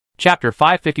Chapter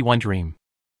 551 Dream.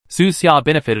 Su Xia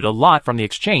benefited a lot from the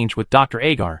exchange with Dr.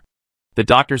 Agar. The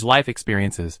doctor's life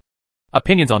experiences,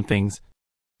 opinions on things,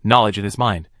 knowledge in his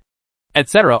mind,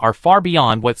 etc. are far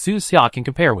beyond what Su Xia can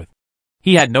compare with.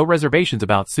 He had no reservations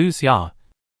about Su Xia,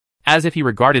 as if he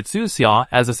regarded Su Xia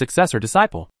as a successor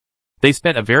disciple. They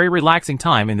spent a very relaxing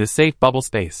time in this safe bubble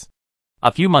space.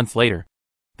 A few months later,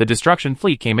 the destruction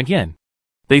fleet came again.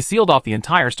 They sealed off the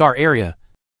entire star area,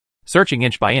 searching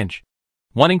inch by inch,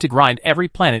 wanting to grind every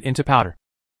planet into powder,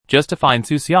 just to find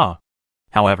Su Xia.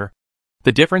 However,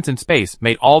 the difference in space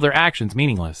made all their actions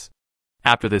meaningless.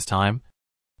 After this time,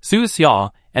 Su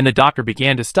Xia and the doctor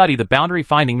began to study the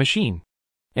boundary-finding machine.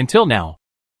 Until now,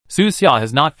 Su Xia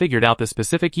has not figured out the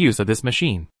specific use of this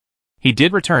machine. He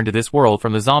did return to this world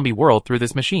from the zombie world through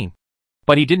this machine,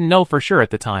 but he didn't know for sure at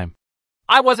the time.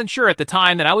 I wasn't sure at the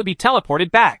time that I would be teleported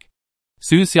back,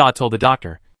 Su Xia told the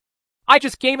doctor. I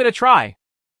just gave it a try.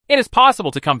 It is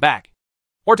possible to come back,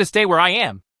 or to stay where I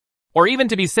am, or even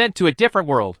to be sent to a different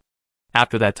world.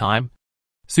 After that time,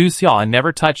 Su Xia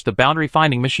never touched the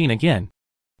boundary-finding machine again.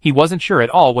 He wasn't sure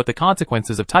at all what the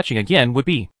consequences of touching again would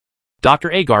be.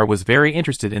 Dr. Agar was very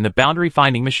interested in the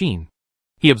boundary-finding machine.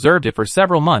 He observed it for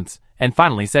several months, and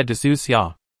finally said to Su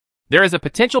Xia, "There is a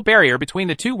potential barrier between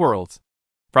the two worlds.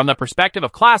 From the perspective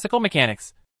of classical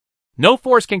mechanics, no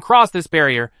force can cross this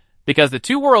barrier because the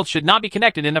two worlds should not be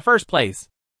connected in the first place.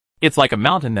 It's like a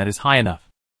mountain that is high enough.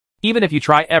 Even if you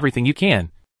try everything you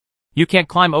can't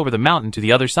climb over the mountain to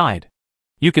the other side.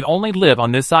 You can only live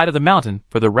on this side of the mountain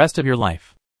for the rest of your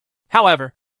life.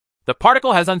 However, the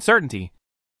particle has uncertainty,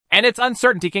 and its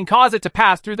uncertainty can cause it to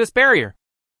pass through this barrier,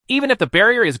 even if the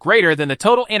barrier is greater than the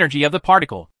total energy of the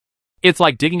particle. It's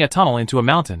like digging a tunnel into a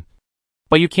mountain.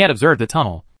 But you can't observe the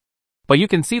tunnel. But you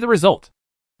can see the result.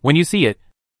 When you see it,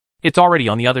 it's already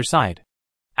on the other side.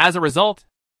 As a result,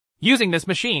 using this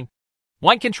machine,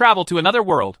 one can travel to another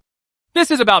world. This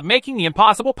is about making the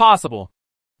impossible possible."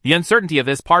 The uncertainty of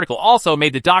this particle also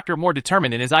made the doctor more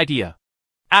determined in his idea.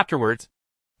 Afterwards,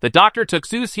 the doctor took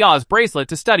Su Xia's bracelet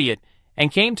to study it,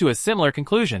 and came to a similar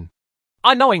conclusion.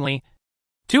 Unknowingly,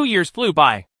 2 years flew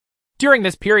by. During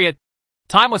this period,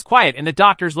 time was quiet in the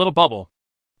doctor's little bubble.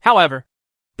 However,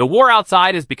 the war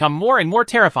outside has become more and more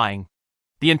terrifying.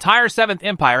 The entire Seventh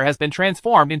Empire has been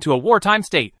transformed into a wartime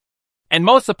state, and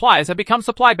most supplies have become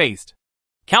supply-based.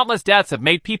 Countless deaths have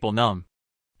made people numb,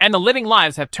 and the living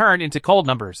lives have turned into cold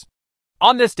numbers.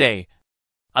 On this day,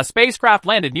 a spacecraft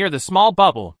landed near the small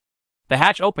bubble. The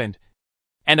hatch opened,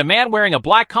 and a man wearing a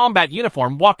black combat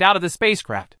uniform walked out of the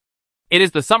spacecraft. It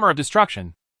is the Summer of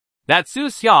Destruction. That's Su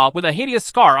Xia with a hideous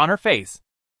scar on her face.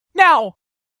 Now,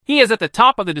 he is at the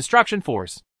top of the destruction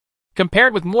force.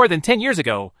 Compared with more than 10 years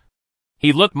ago,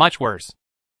 he looked much worse.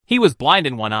 He was blind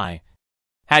in one eye,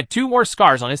 had 2 more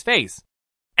scars on his face,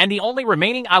 and the only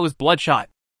remaining eye was bloodshot.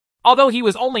 Although he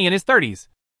was only in his 30s,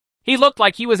 he looked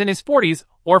like he was in his 40s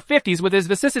or 50s with his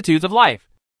vicissitudes of life,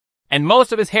 and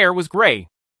most of his hair was gray.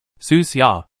 Su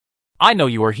Xia, I know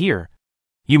you are here.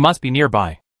 You must be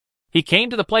nearby. He came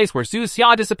to the place where Su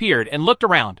Xia disappeared and looked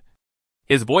around,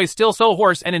 his voice still so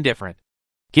hoarse and indifferent.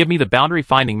 Give me the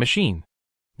boundary-finding machine.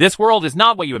 This world is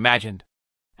not what you imagined.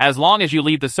 As long as you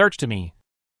leave the search to me,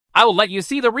 I will let you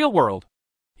see the real world.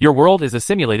 Your world is a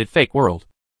simulated fake world,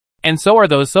 and so are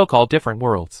those so-called different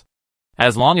worlds.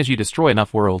 As long as you destroy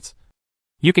enough worlds,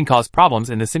 you can cause problems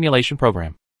in the simulation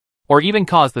program, or even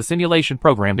cause the simulation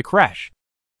program to crash.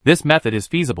 This method is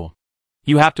feasible.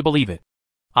 You have to believe it.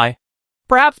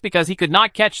 Perhaps because he could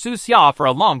not catch Su Xia for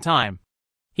a long time,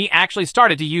 he actually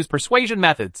started to use persuasion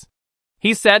methods.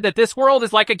 He said that this world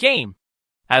is like a game.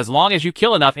 As long as you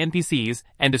kill enough NPCs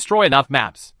and destroy enough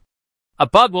maps, a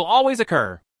bug will always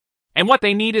occur. And what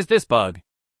they need is this bug.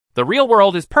 The real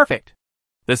world is perfect.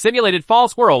 The simulated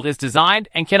false world is designed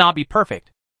and cannot be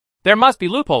perfect. There must be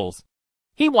loopholes.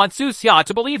 He wants Su Xia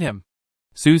to believe him.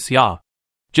 Su Xia,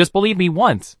 just believe me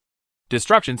once.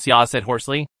 Destruction, Xia said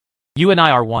hoarsely. You and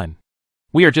I are one.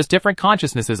 We are just different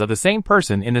consciousnesses of the same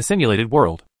person in the simulated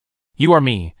world. You are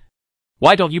me.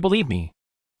 Why don't you believe me?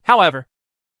 However,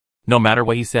 no matter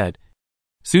what he said,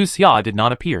 Su Xia did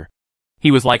not appear.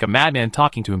 He was like a madman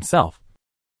talking to himself,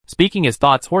 speaking his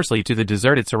thoughts hoarsely to the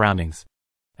deserted surroundings.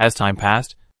 As time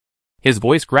passed, his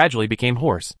voice gradually became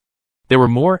hoarse. There were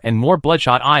more and more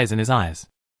bloodshot eyes in his eyes.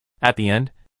 At the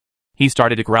end, he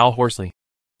started to growl hoarsely.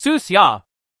 Su Xia,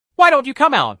 why don't you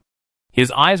come out?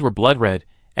 His eyes were blood red,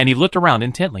 and he looked around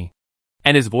intently,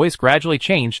 and his voice gradually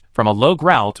changed from a low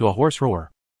growl to a hoarse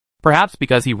roar. Perhaps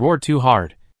because he roared too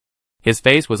hard. His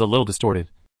face was a little distorted,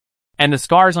 and the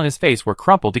scars on his face were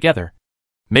crumpled together,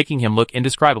 making him look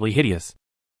indescribably hideous.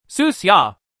 Su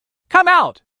Xia, come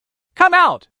out! Come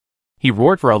out! He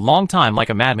roared for a long time like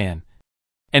a madman,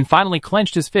 and finally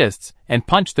clenched his fists and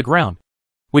punched the ground,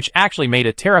 which actually made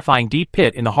a terrifying deep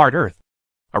pit in the hard earth.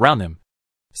 Around them,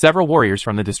 several warriors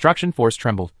from the destruction force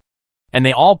trembled, and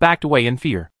they all backed away in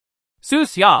fear. Su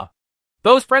Xia,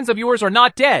 those friends of yours are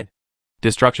not dead!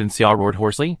 Destruction Xia roared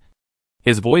hoarsely.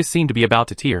 His voice seemed to be about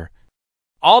to tear.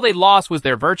 All they lost was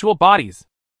their virtual bodies.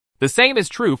 The same is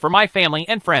true for my family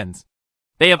and friends.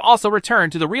 They have also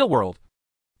returned to the real world.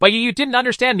 But you didn't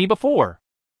understand me before.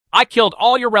 I killed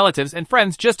all your relatives and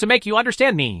friends just to make you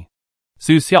understand me.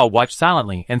 Su Xia watched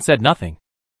silently and said nothing.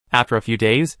 After a few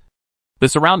days, the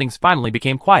surroundings finally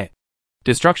became quiet.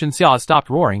 Destruction Xia stopped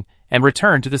roaring and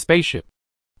returned to the spaceship.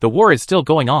 The war is still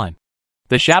going on.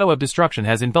 The shadow of destruction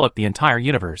has enveloped the entire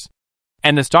universe,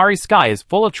 and the starry sky is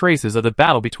full of traces of the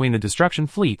battle between the destruction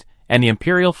fleet and the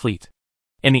Imperial fleet.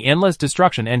 In the endless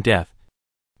destruction and death,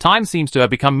 time seems to have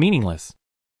become meaningless.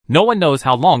 No one knows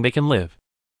how long they can live.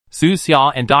 Su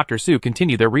Xia and Dr. Su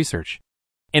continue their research.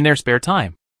 In their spare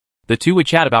time, the two would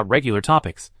chat about regular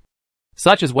topics,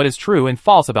 such as what is true and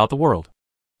false about the world.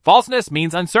 Falseness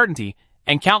means uncertainty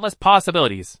and countless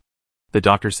possibilities, the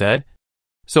doctor said.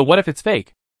 So what if it's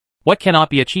fake? What cannot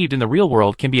be achieved in the real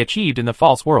world can be achieved in the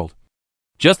false world.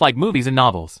 Just like movies and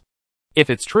novels. If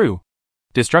it's true,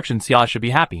 Destruction Xia should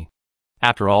be happy.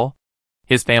 After all,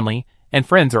 his family and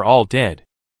friends are all dead.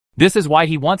 This is why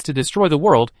he wants to destroy the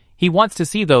world. He wants to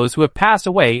see those who have passed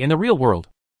away in the real world.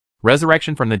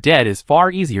 Resurrection from the dead is far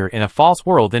easier in a false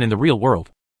world than in the real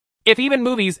world. If even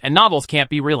movies and novels can't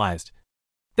be realized,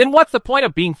 then what's the point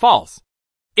of being false?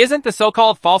 Isn't the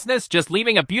so-called falseness just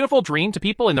leaving a beautiful dream to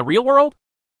people in the real world?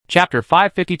 Chapter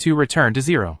 552 Return to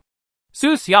Zero.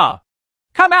 Su Xia,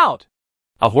 come out!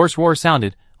 A hoarse roar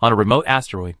sounded on a remote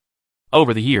asteroid.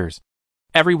 Over the years,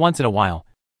 every once in a while,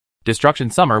 Destruction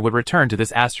Summer would return to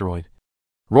this asteroid,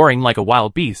 roaring like a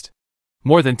wild beast.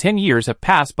 More than 10 years have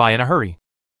passed by in a hurry.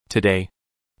 Today,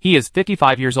 he is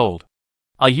 55 years old.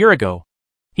 A year ago,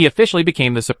 he officially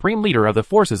became the supreme leader of the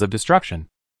forces of destruction.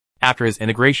 After his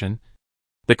integration,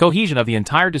 the cohesion of the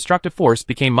entire destructive force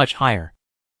became much higher,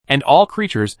 and all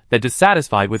creatures that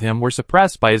dissatisfied with him were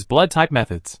suppressed by his blood-type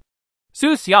methods.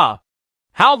 Su Xia,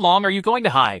 how long are you going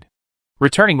to hide?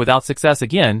 Returning without success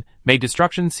again made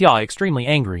Destruction Xia extremely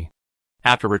angry.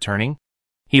 After returning,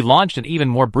 he launched an even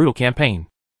more brutal campaign.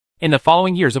 In the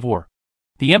following years of war,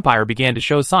 the Empire began to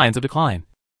show signs of decline,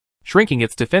 shrinking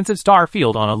its defensive star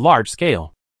field on a large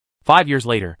scale. 5 years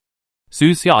later,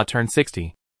 Su Xia turned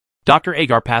 60. Dr.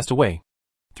 Agar passed away.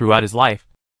 Throughout his life,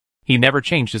 he never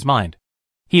changed his mind.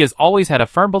 He has always had a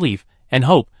firm belief and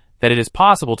hope that it is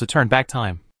possible to turn back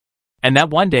time, and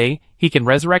that one day he can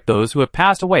resurrect those who have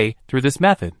passed away through this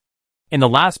method. In the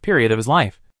last period of his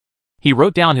life, he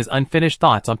wrote down his unfinished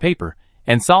thoughts on paper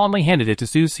and solemnly handed it to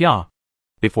Su Xia.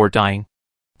 Before dying,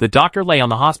 the doctor lay on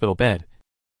the hospital bed,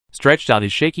 stretched out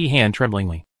his shaky hand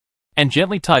tremblingly, and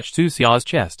gently touched Su Xia's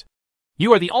chest.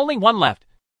 You are the only one left.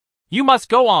 You must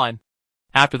go on.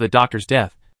 After the doctor's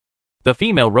death, the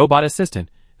female robot assistant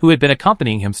who had been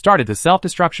accompanying him started the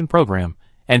self-destruction program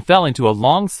and fell into a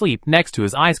long sleep next to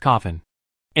his ice coffin.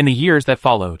 In the years that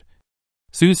followed,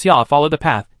 Su Xia followed the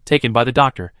path taken by the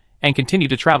doctor and continued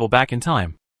to travel back in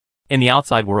time. In the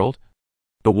outside world,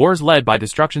 the wars led by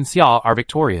Destruction Xia are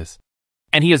victorious,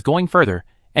 and he is going further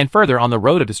and further on the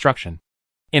road of destruction.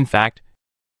 In fact,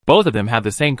 both of them have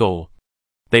the same goal.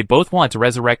 They both want to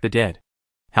resurrect the dead.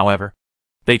 However,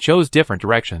 they chose different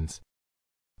directions.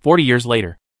 40 years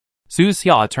later, Su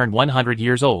Xia turned 100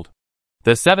 years old.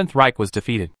 The Seventh Reich was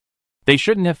defeated. They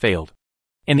shouldn't have failed.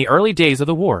 In the early days of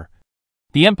the war,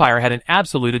 the Empire had an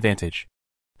absolute advantage.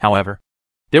 However,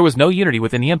 there was no unity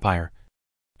within the Empire,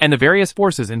 and the various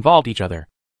forces involved each other,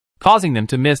 causing them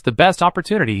to miss the best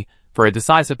opportunity for a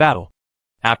decisive battle.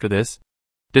 After this,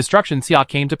 Destruction Xia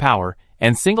came to power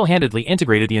and single-handedly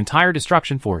integrated the entire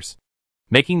destruction force,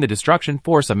 making the destruction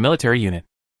force a military unit.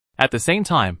 At the same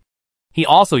time, he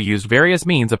also used various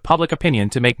means of public opinion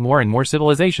to make more and more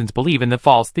civilizations believe in the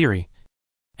false theory.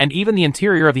 And even the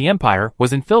interior of the Empire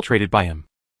was infiltrated by him.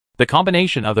 The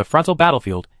combination of the frontal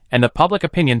battlefield and the public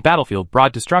opinion battlefield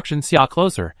brought Destruction Xia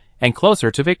closer and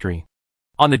closer to victory.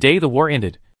 On the day the war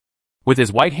ended, with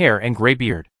his white hair and gray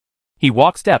beard, he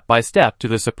walked step by step to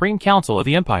the Supreme Council of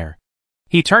the Empire.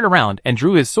 He turned around and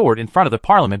drew his sword in front of the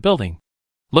Parliament building,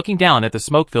 looking down at the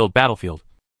smoke-filled battlefield.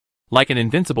 Like an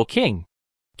invincible king,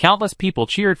 countless people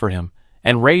cheered for him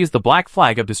and raised the black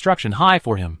flag of destruction high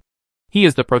for him. He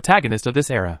is the protagonist of this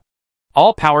era.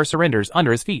 All power surrenders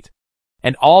under his feet,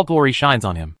 and all glory shines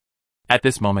on him. At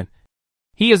this moment,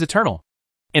 he is eternal.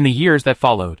 In the years that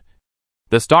followed,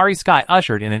 the starry sky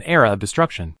ushered in an era of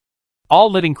destruction. All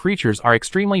living creatures are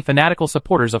extremely fanatical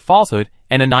supporters of falsehood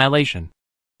and annihilation.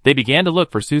 They began to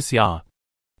look for Su Xia,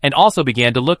 and also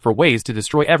began to look for ways to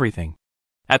destroy everything.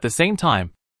 At the same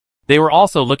time, they were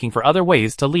also looking for other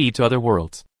ways to lead to other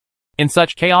worlds. In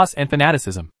such chaos and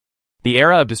fanaticism, the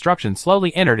era of destruction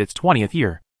slowly entered its 20th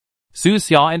year. Su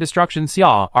Xia and Destruction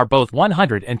Xia are both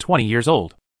 120 years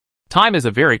old. Time is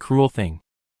a very cruel thing.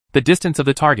 The distance of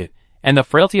the target and the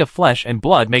frailty of flesh and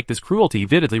blood make this cruelty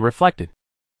vividly reflected.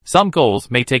 Some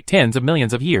goals may take tens of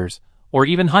millions of years, or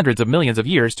even hundreds of millions of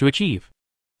years to achieve.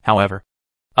 However,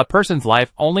 a person's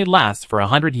life only lasts for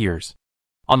 100 years.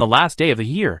 On the last day of the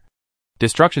year,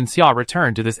 Destruction Xia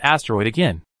returned to this asteroid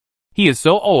again. He is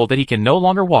so old that he can no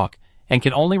longer walk, and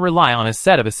can only rely on a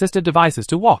set of assistive devices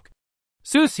to walk.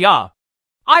 Su Xia,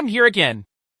 I'm here again.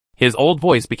 His old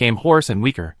voice became hoarse and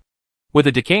weaker, with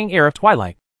a decaying air of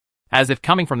twilight, as if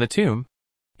coming from the tomb.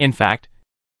 In fact,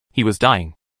 he was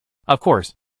dying. Of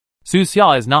course, Su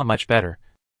Xia is not much better,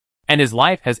 and his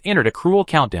life has entered a cruel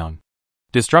countdown.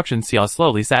 Destruction Xia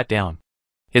slowly sat down.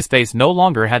 His face no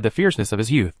longer had the fierceness of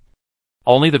his youth.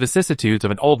 Only the vicissitudes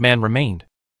of an old man remained.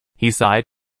 He sighed.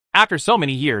 After so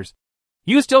many years,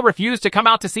 you still refuse to come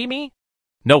out to see me?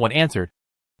 No one answered.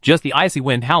 Just the icy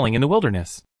wind howling in the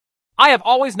wilderness. I have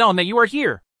always known that you are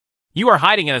here. You are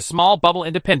hiding in a small bubble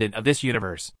independent of this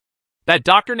universe. That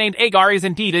doctor named Agar is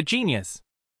indeed a genius.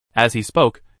 As he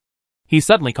spoke, he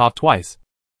suddenly coughed twice,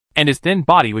 and his thin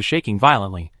body was shaking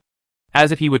violently,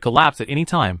 as if he would collapse at any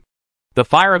time. The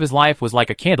fire of his life was like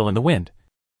a candle in the wind,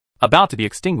 about to be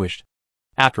extinguished.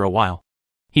 After a while,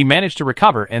 he managed to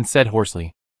recover and said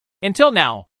hoarsely, Until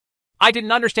now, I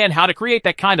didn't understand how to create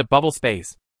that kind of bubble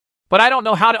space. But I don't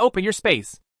know how to open your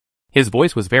space. His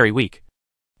voice was very weak,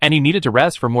 and he needed to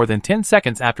rest for more than 10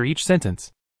 seconds after each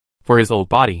sentence. For his old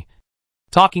body,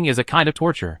 talking is a kind of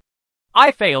torture.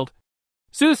 I failed.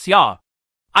 Su Xia,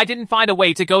 I didn't find a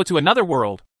way to go to another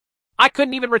world. I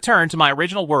couldn't even return to my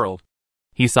original world.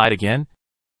 He sighed again,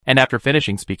 and after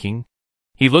finishing speaking,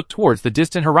 he looked towards the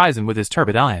distant horizon with his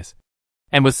turbid eyes,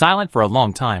 and was silent for a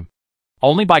long time.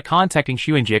 Only by contacting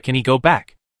Xuanjia can he go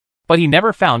back. But he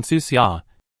never found Su Xia,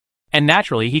 and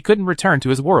naturally he couldn't return to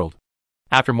his world.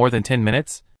 After more than 10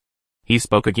 minutes, he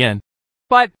spoke again.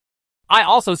 But I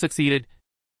also succeeded.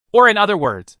 Or in other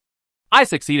words, I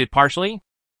succeeded partially.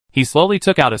 He slowly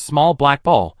took out a small black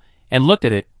ball and looked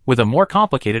at it with a more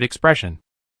complicated expression.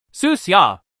 Su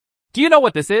Xia, do you know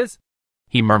what this is?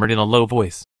 He murmured in a low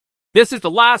voice. This is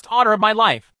the last honor of my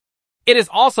life. It is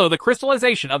also the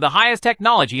crystallization of the highest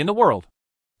technology in the world.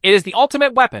 It is the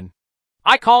ultimate weapon.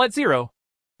 I call it Zero.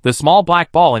 The small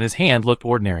black ball in his hand looked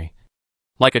ordinary,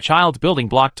 like a child's building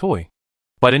block toy.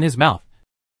 But in his mouth,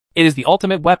 it is the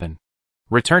ultimate weapon.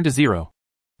 Return to Zero.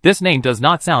 This name does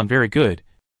not sound very good,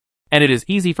 and it is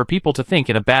easy for people to think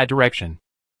in a bad direction.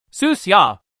 Su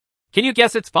Xia, can you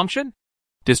guess its function?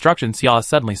 Destruction Xia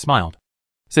suddenly smiled.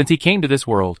 Since he came to this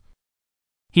world,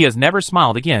 he has never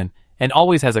smiled again, and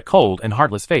always has a cold and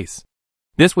heartless face.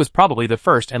 This was probably the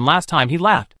first and last time he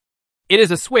laughed. It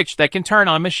is a switch that can turn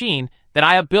on a machine that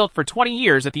I have built for 20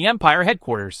 years at the Empire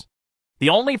headquarters. The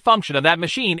only function of that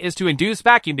machine is to induce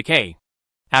vacuum decay.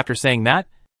 After saying that,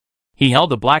 he held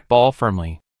the black ball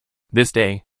firmly. This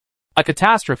day, a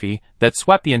catastrophe that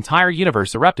swept the entire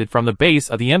universe erupted from the base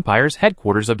of the Empire's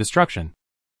headquarters of destruction.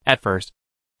 At first,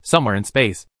 somewhere in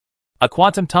space, a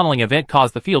quantum tunneling event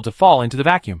caused the field to fall into the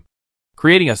vacuum,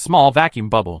 creating a small vacuum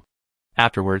bubble.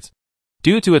 Afterwards,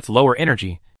 due to its lower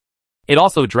energy, it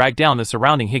also dragged down the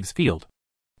surrounding Higgs field.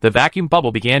 The vacuum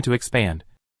bubble began to expand,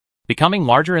 becoming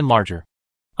larger and larger,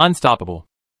 unstoppable,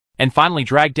 and finally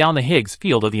dragged down the Higgs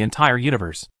field of the entire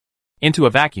universe into a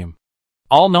vacuum.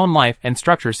 All known life and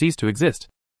structure ceased to exist.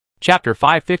 Chapter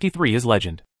 553 is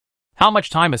Legend. How much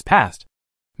time has passed?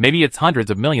 Maybe it's hundreds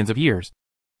of millions of years.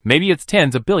 Maybe it's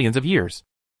tens of billions of years.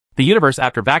 The universe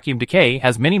after vacuum decay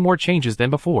has many more changes than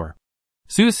before.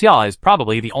 Su Xia is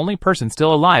probably the only person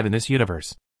still alive in this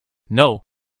universe. No,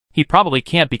 he probably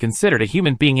can't be considered a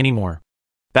human being anymore.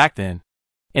 Back then,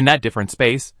 in that different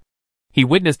space, he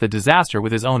witnessed the disaster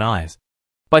with his own eyes.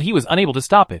 But he was unable to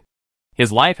stop it.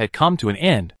 His life had come to an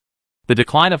end. The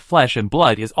decline of flesh and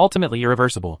blood is ultimately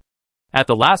irreversible. At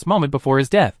the last moment before his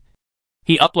death,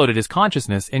 he uploaded his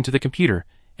consciousness into the computer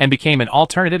and became an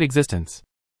alternative existence.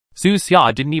 Su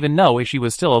Xia didn't even know if she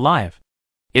was still alive.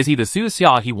 Is he the Su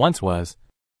Xia he once was?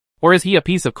 Or is he a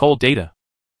piece of cold data?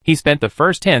 He spent the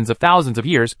first tens of thousands of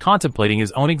years contemplating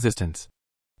his own existence.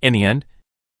 In the end,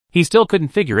 he still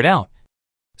couldn't figure it out.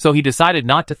 So he decided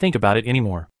not to think about it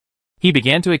anymore. He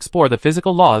began to explore the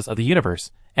physical laws of the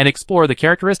universe and explore the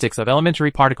characteristics of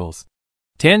elementary particles.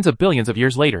 Tens of billions of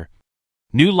years later,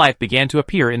 new life began to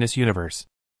appear in this universe.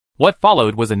 What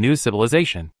followed was a new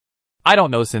civilization. I don't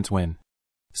know since when.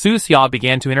 Su Xia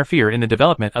began to interfere in the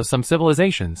development of some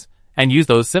civilizations, and use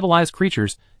those civilized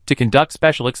creatures to conduct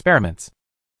special experiments.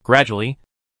 Gradually,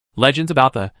 legends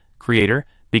about the Creator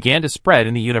began to spread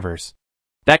in the universe.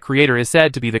 That Creator is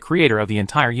said to be the creator of the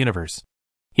entire universe.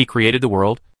 He created the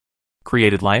world,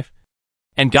 created life,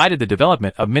 and guided the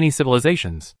development of many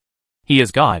civilizations. He is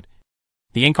God,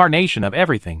 the incarnation of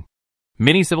everything.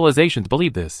 Many civilizations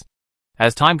believe this.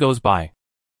 As time goes by,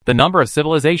 the number of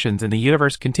civilizations in the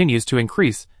universe continues to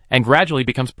increase and gradually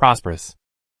becomes prosperous.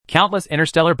 Countless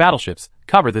interstellar battleships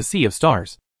cover the sea of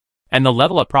stars, and the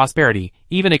level of prosperity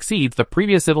even exceeds the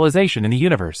previous civilization in the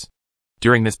universe.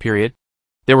 During this period,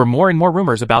 there were more and more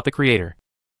rumors about the Creator,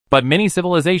 but many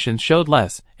civilizations showed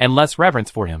less and less reverence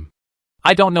for him.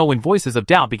 I don't know when voices of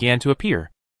doubt began to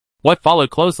appear. What followed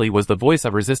closely was the voice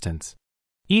of resistance.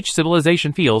 Each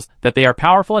civilization feels that they are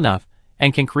powerful enough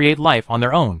and can create life on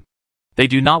their own. They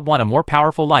do not want a more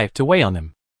powerful life to weigh on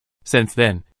them. Since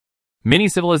then, many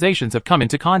civilizations have come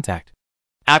into contact.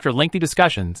 After lengthy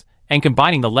discussions and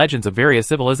combining the legends of various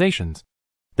civilizations,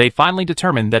 they finally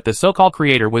determined that the so-called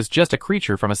Creator was just a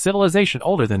creature from a civilization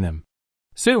older than them.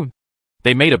 Soon,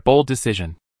 they made a bold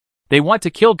decision. They want to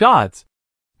kill gods.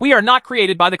 We are not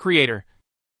created by the Creator.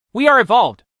 We are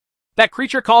evolved. That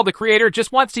creature called the Creator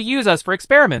just wants to use us for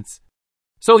experiments.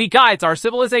 So he guides our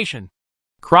civilization.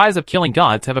 Cries of killing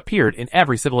gods have appeared in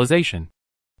every civilization.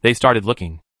 They started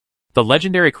looking. The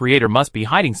legendary Creator must be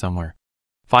hiding somewhere.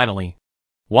 Finally,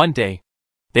 one day,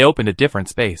 they opened a different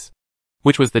space,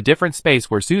 which was the different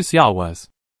space where Su Xia was.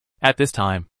 At this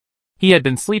time, he had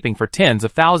been sleeping for tens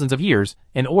of thousands of years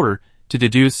in order to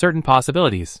deduce certain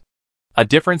possibilities. A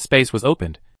different space was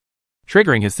opened,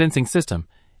 triggering his sensing system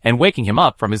and waking him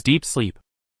up from his deep sleep.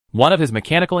 One of his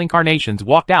mechanical incarnations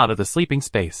walked out of the sleeping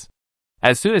space.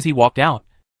 As soon as he walked out,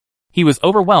 he was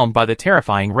overwhelmed by the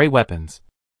terrifying ray weapons,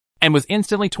 and was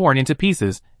instantly torn into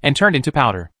pieces and turned into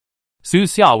powder. Su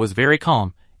Xia was very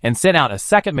calm and sent out a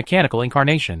second mechanical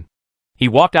incarnation. He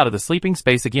walked out of the sleeping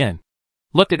space again,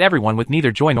 looked at everyone with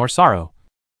neither joy nor sorrow,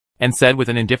 and said with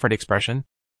an indifferent expression,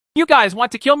 "You guys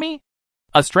want to kill me?"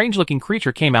 A strange-looking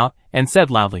creature came out and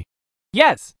said loudly,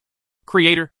 "Yes,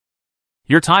 Creator.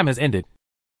 Your time has ended,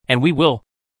 and we will."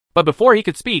 But before he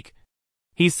could speak,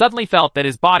 he suddenly felt that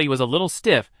his body was a little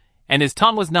stiff and his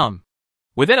tongue was numb.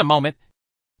 Within a moment,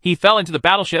 he fell into the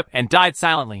battleship and died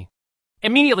silently.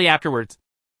 Immediately afterwards,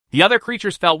 the other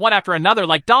creatures fell one after another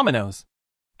like dominoes.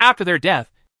 After their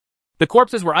death, the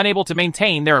corpses were unable to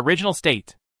maintain their original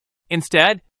state.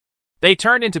 Instead, they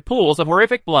turned into pools of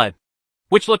horrific blood,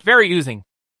 which looked very oozing,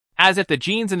 as if the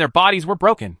genes in their bodies were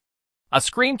broken. A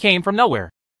scream came from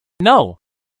nowhere. "No!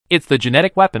 It's the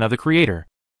genetic weapon of the Creator.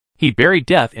 He buried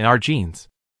death in our genes."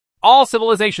 All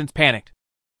civilizations panicked.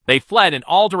 They fled in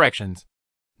all directions,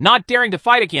 not daring to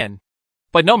fight again.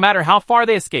 But no matter how far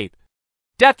they escape,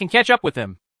 death can catch up with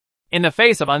them. In the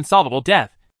face of unsolvable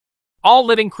death, all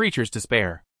living creatures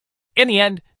despair. In the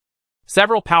end,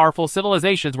 several powerful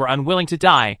civilizations were unwilling to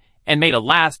die and made a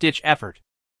last-ditch effort.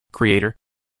 "Creator,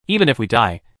 even if we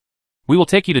die, we will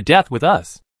take you to death with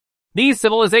us." These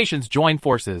civilizations joined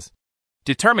forces,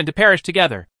 determined to perish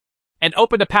together, and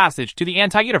opened a passage to the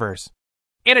anti-universe.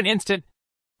 In an instant,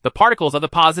 the particles of the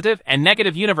positive and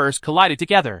negative universe collided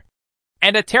together,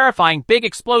 and a terrifying big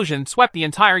explosion swept the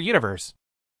entire universe.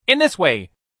 In this way,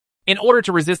 in order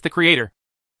to resist the Creator,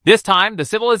 this time the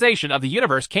civilization of the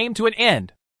universe came to an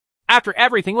end. After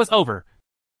everything was over,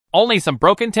 only some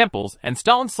broken temples and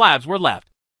stone slabs were left,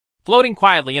 floating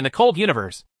quietly in the cold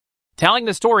universe, telling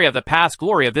the story of the past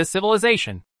glory of this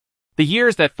civilization. The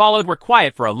years that followed were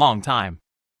quiet for a long time.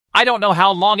 I don't know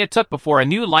how long it took before a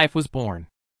new life was born.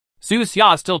 Su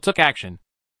Xia still took action,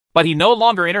 but he no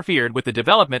longer interfered with the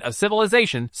development of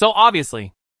civilization so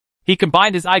obviously. He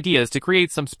combined his ideas to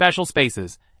create some special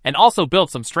spaces, and also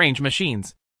built some strange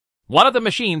machines. One of the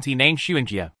machines he named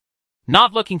Xuanjia,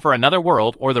 not looking for another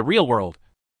world or the real world,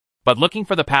 but looking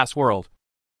for the past world,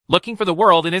 looking for the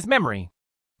world in his memory.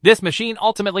 This machine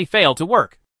ultimately failed to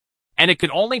work, and it could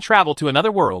only travel to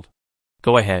another world.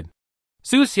 "Go ahead."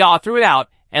 Su Xia threw it out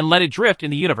and let it drift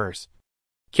in the universe,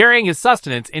 carrying his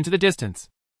sustenance into the distance.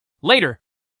 Later,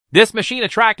 this machine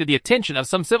attracted the attention of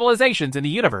some civilizations in the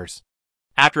universe.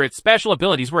 After its special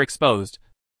abilities were exposed,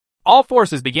 all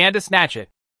forces began to snatch it.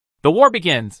 The war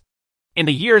begins. In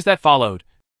the years that followed,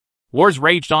 wars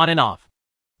raged on and off.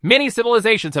 Many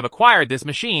civilizations have acquired this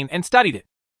machine and studied it,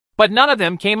 but none of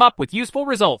them came up with useful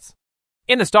results.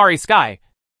 In the starry sky,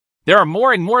 there are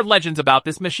more and more legends about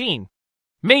this machine.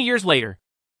 Many years later,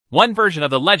 one version of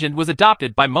the legend was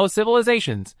adopted by most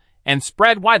civilizations and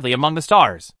spread widely among the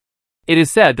stars. It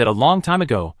is said that a long time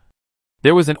ago,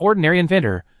 There was an ordinary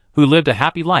inventor who lived a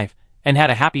happy life and had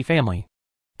a happy family.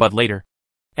 But later,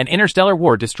 an interstellar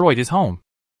war destroyed his home,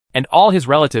 and all his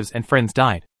relatives and friends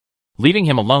died, leaving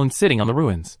him alone sitting on the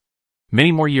ruins.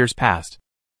 Many more years passed.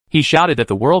 He shouted that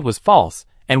the world was false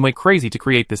and went crazy to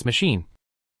create this machine,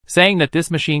 saying that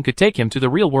this machine could take him to the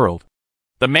real world.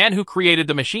 The man who created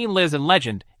the machine lives in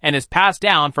legend and is passed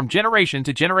down from generation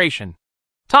to generation.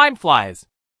 Time flies.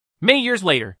 Many years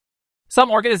later,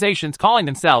 some organizations calling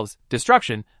themselves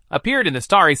Destruction appeared in the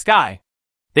starry sky.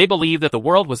 They believed that the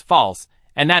world was false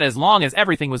and that as long as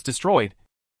everything was destroyed,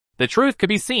 the truth could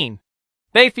be seen.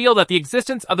 They feel that the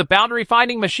existence of the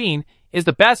boundary-finding machine is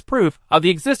the best proof of the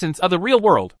existence of the real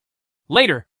world.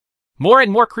 Later, more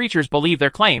and more creatures believed their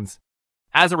claims.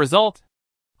 As a result,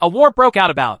 a war broke out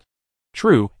about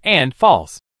true and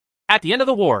false. At the end of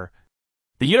the war,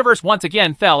 the universe once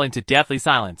again fell into deathly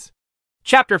silence.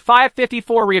 Chapter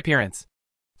 554 Reappearance.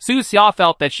 Su Xia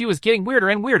felt that she was getting weirder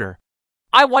and weirder.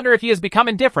 I wonder if he has become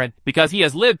indifferent because he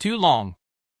has lived too long.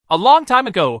 A long time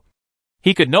ago,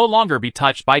 he could no longer be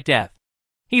touched by death.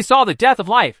 He saw the death of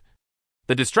life,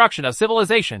 the destruction of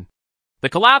civilization, the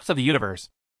collapse of the universe,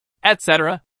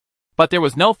 etc. But there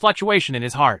was no fluctuation in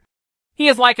his heart. He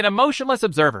is like an emotionless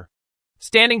observer,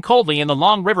 standing coldly in the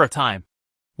long river of time,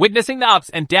 witnessing the ups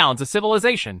and downs of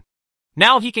civilization.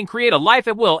 Now he can create a life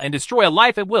at will and destroy a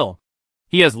life at will.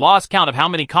 He has lost count of how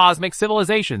many cosmic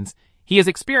civilizations he has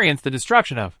experienced the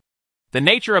destruction of. The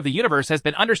nature of the universe has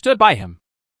been understood by him.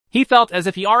 He felt as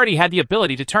if he already had the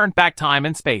ability to turn back time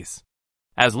and space.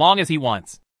 As long as he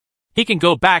wants, he can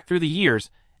go back through the years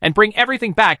and bring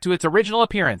everything back to its original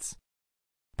appearance.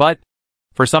 But,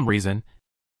 for some reason,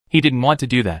 he didn't want to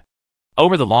do that.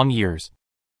 Over the long years,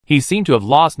 he seemed to have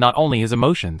lost not only his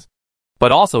emotions,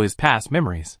 but also his past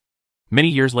memories. Many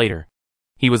years later,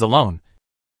 he was alone,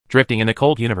 drifting in the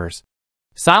cold universe,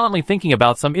 silently thinking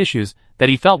about some issues that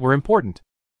he felt were important.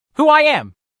 Who I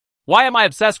am? Why am I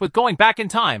obsessed with going back in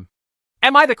time?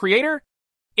 Am I the creator?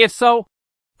 If so,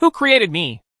 who created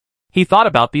me? He thought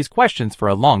about these questions for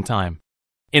a long time.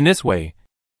 In this way,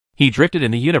 he drifted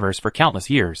in the universe for countless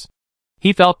years.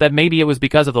 He felt that maybe it was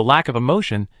because of the lack of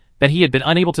emotion that he had been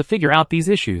unable to figure out these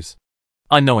issues.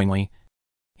 Unknowingly,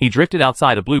 he drifted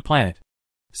outside a blue planet.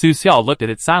 Su Xia looked at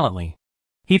it silently.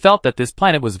 He felt that this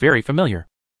planet was very familiar,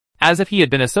 as if he had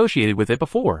been associated with it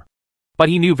before. But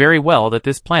he knew very well that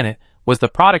this planet was the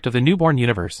product of the newborn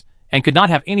universe and could not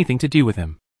have anything to do with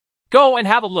him. Go and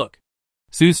have a look,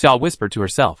 Su Xia whispered to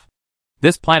herself.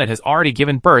 This planet has already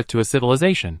given birth to a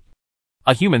civilization.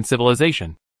 A human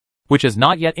civilization, which has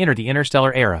not yet entered the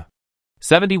interstellar era.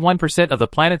 71% of the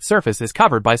planet's surface is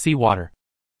covered by seawater,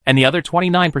 and the other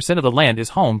 29% of the land is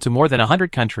home to more than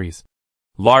 100 countries,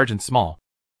 large and small.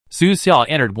 Su Xia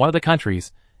entered one of the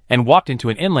countries and walked into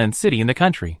an inland city in the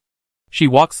country. She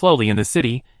walked slowly in the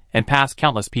city and passed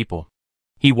countless people.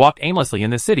 He walked aimlessly in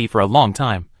the city for a long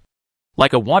time,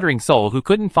 like a wandering soul who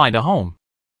couldn't find a home.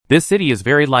 This city is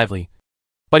very lively,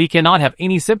 but he cannot have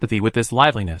any sympathy with this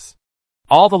liveliness.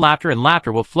 All the laughter and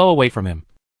laughter will flow away from him,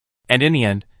 and in the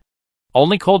end,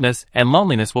 only coldness and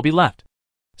loneliness will be left.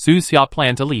 Su Xia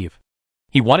planned to leave.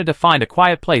 He wanted to find a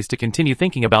quiet place to continue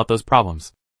thinking about those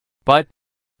problems. But,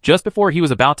 just before he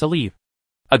was about to leave,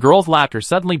 a girl's laughter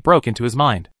suddenly broke into his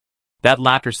mind. That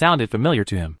laughter sounded familiar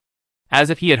to him, as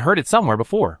if he had heard it somewhere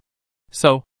before.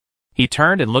 So, he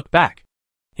turned and looked back.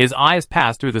 His eyes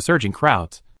passed through the surging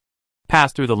crowds,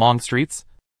 passed through the long streets,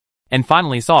 and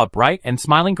finally saw a bright and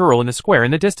smiling girl in the square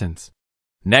in the distance.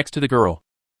 Next to the girl,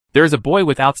 there is a boy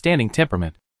with outstanding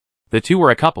temperament. The two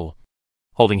were a couple,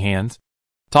 holding hands,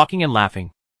 talking and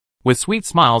laughing, with sweet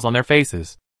smiles on their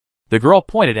faces. The girl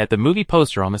pointed at the movie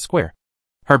poster on the square.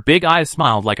 Her big eyes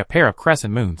smiled like a pair of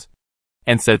crescent moons,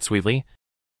 and said sweetly,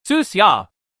 Su Xia,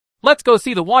 let's go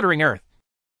see the Wandering Earth.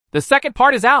 The second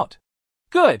part is out.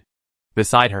 Good.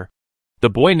 Beside her, the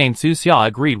boy named Su Xia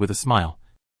agreed with a smile,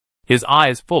 his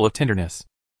eyes full of tenderness.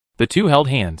 The two held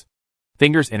hands,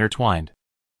 fingers intertwined.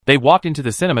 They walked into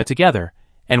the cinema together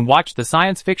and watched the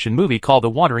science fiction movie called The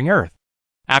Wandering Earth.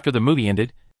 After the movie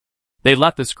ended, they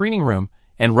left the screening room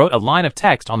and wrote a line of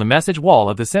text on the message wall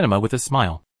of the cinema with a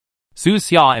smile. Su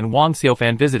Xia and Wang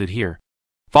Xiaofan visited here.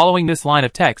 Following this line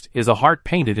of text is a heart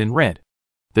painted in red.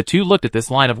 The two looked at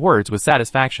this line of words with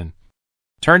satisfaction,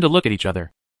 turned to look at each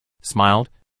other, smiled,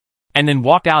 and then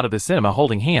walked out of the cinema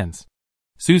holding hands.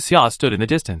 Su Xia stood in the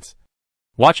distance,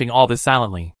 watching all this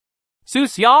silently. Su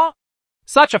Xia?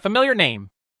 Such a familiar name.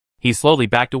 He slowly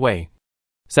backed away,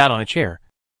 sat on a chair,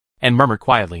 and murmured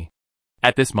quietly.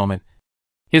 At this moment,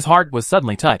 his heart was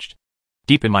suddenly touched.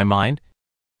 Deep in my mind,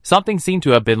 something seemed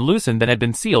to have been loosened that had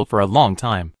been sealed for a long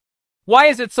time. Why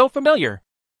is it so familiar?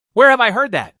 Where have I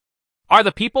heard that? Are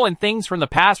the people and things from the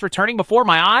past returning before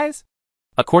my eyes?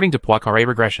 According to Poincaré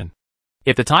regression,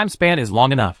 if the time span is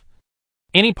long enough,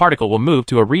 any particle will move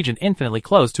to a region infinitely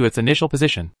close to its initial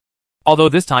position. Although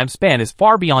this time span is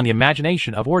far beyond the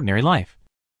imagination of ordinary life,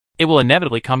 it will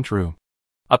inevitably come true.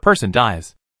 A person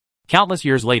dies. Countless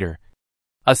years later,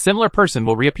 a similar person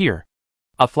will reappear.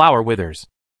 A flower withers.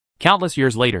 Countless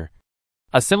years later,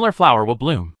 a similar flower will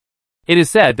bloom. It is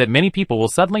said that many people will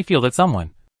suddenly feel that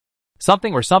someone,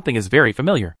 something or something is very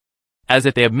familiar, as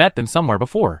if they have met them somewhere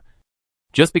before.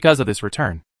 Just because of this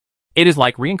return. It is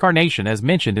like reincarnation as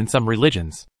mentioned in some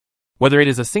religions. Whether it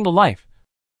is a single life,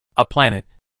 a planet,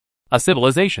 a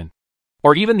civilization,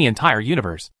 or even the entire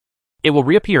universe, it will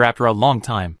reappear after a long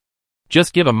time.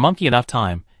 Just give a monkey enough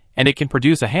time, and it can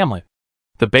produce a Hamlet.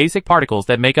 The basic particles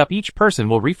that make up each person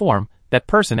will reform that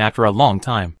person after a long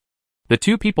time. The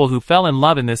two people who fell in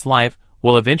love in this life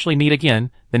will eventually meet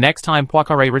again the next time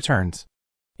Poincaré returns.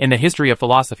 In the history of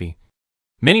philosophy,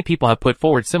 many people have put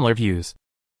forward similar views,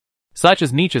 such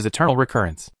as Nietzsche's eternal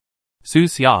recurrence. Su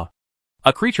Xia,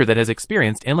 a creature that has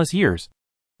experienced endless years,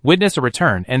 witnessed a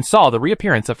return and saw the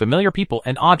reappearance of familiar people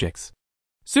and objects.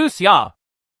 Su Xia.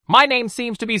 My name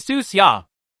seems to be Su Xia.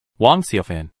 Wang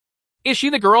Xiaofan. Is she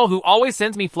the girl who always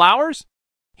sends me flowers?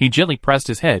 He gently pressed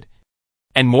his head,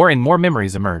 and more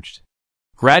memories emerged,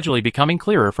 gradually becoming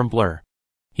clearer from blur.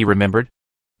 He remembered.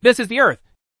 This is the Earth.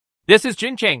 This is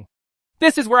Jincheng.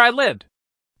 This is where I lived.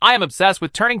 I am obsessed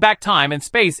with turning back time and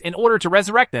space in order to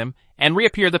resurrect them and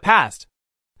reappear the past.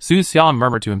 Su Xia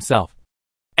murmured to himself.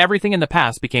 Everything in the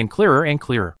past became clearer and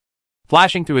clearer,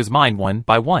 flashing through his mind one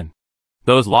by one.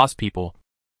 Those lost people,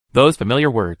 those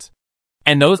familiar words,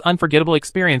 and those unforgettable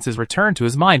experiences returned to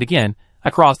his mind again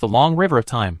across the long river of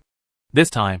time. This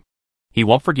time, he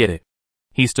won't forget it.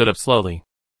 He stood up slowly,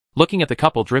 looking at the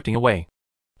couple drifting away.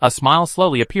 A smile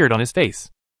slowly appeared on his face.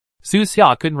 Su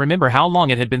Xia couldn't remember how long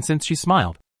it had been since she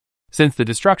smiled. Since the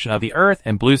destruction of the Earth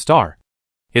and Blue Star,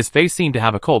 his face seemed to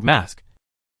have a cold mask,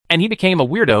 and he became a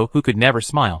weirdo who could never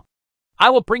smile.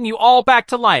 I will bring you all back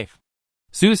to life.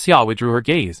 Su Xia withdrew her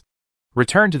gaze,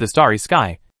 returned to the starry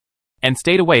sky, and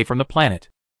stayed away from the planet.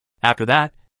 After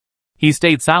that, he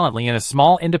stayed silently in a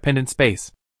small independent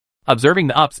space, observing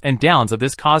the ups and downs of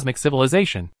this cosmic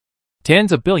civilization.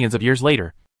 Tens of billions of years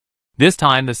later, this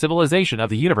time the civilization of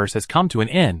the universe has come to an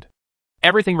end.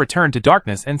 Everything returned to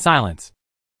darkness and silence.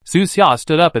 Su Xia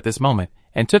stood up at this moment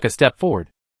and took a step forward.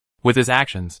 With his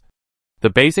actions, the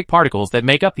basic particles that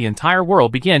make up the entire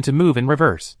world begin to move in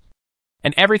reverse,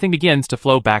 and everything begins to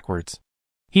flow backwards.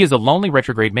 He is a lonely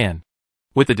retrograde man,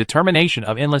 with the determination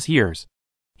of endless years.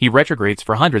 He retrogrades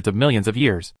for hundreds of millions of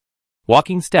years,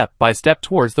 walking step by step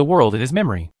towards the world in his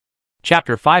memory.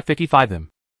 Chapter 555 Them.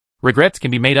 Regrets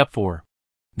can be made up for.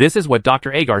 This is what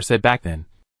Dr. Agar said back then,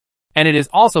 and it is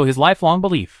also his lifelong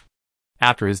belief.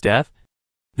 After his death,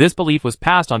 this belief was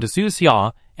passed on to Su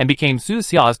Xia and became Su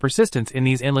Xia's persistence in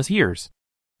these endless years.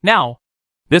 Now,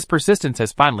 this persistence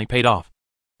has finally paid off.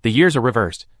 The years are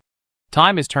reversed.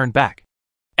 Time is turned back.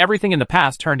 Everything in the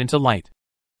past turned into light,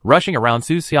 rushing around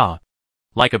Su Xia,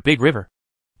 like a big river,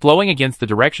 flowing against the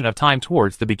direction of time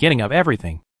towards the beginning of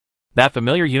everything. That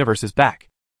familiar universe is back.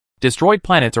 Destroyed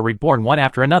planets are reborn one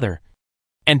after another,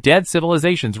 and dead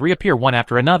civilizations reappear one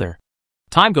after another.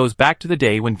 Time goes back to the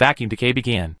day when vacuum decay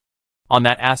began. On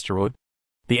that asteroid,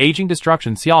 the aging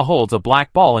destruction Xia holds a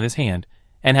black ball in his hand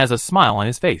and has a smile on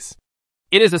his face.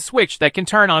 It is a switch that can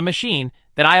turn on a machine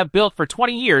that I have built for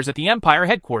 20 years at the Empire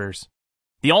headquarters.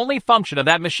 The only function of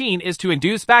that machine is to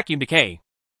induce vacuum decay.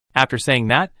 After saying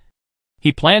that,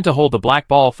 he planned to hold the black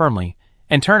ball firmly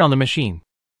and turn on the machine.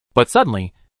 But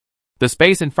suddenly, the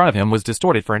space in front of him was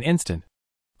distorted for an instant.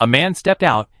 A man stepped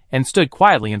out and stood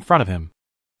quietly in front of him.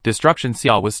 Destruction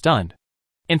Xia was stunned.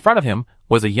 In front of him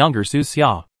was a younger Su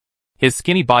Xia. His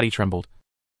skinny body trembled,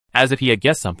 as if he had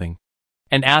guessed something,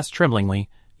 and asked tremblingly,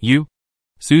 "You?"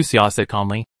 Su Xia said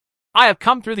calmly, "I have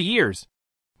come through the years."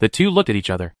 The two looked at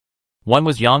each other. One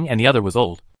was young and the other was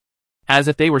old, as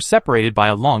if they were separated by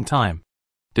a long time.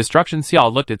 Destruction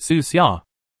Xia looked at Su Xia.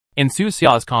 In Su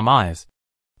Xia's calm eyes,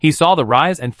 he saw the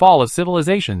rise and fall of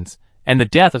civilizations and the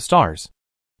death of stars.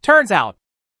 Turns out,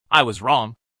 I was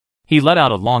wrong. He let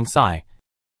out a long sigh,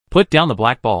 put down the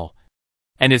black ball,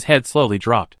 and his head slowly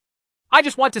dropped. I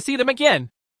just want to see them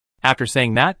again. After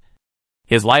saying that,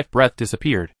 his life breath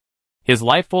disappeared. His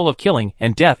life full of killing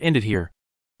and death ended here.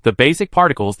 The basic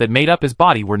particles that made up his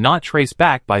body were not traced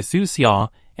back by Su Xia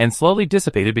and slowly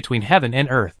dissipated between heaven and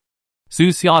earth. Su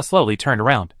Xia slowly turned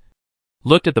around,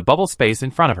 looked at the bubble space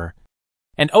in front of her,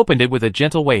 and opened it with a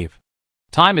gentle wave.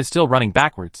 Time is still running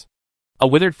backwards. A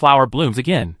withered flower blooms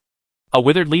again. A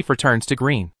withered leaf returns to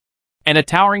green. and a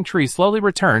towering tree slowly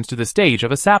returns to the stage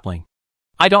of a sapling.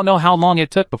 I don't know how long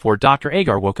it took before Dr.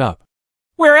 Agar woke up.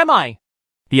 Where am I?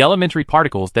 The elementary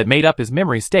particles that made up his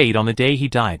memory stayed on the day he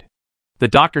died. The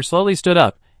doctor slowly stood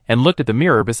up and looked at the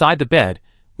mirror beside the bed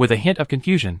with a hint of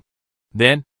confusion.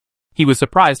 Then, he was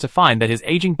surprised to find that his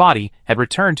aging body had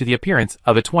returned to the appearance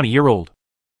of a 20-year-old.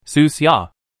 Su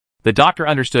Xia. The doctor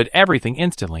understood everything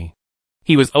instantly.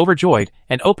 He was overjoyed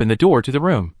and opened the door to the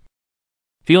room,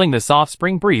 feeling the soft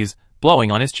spring breeze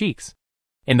blowing on his cheeks.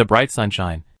 In the bright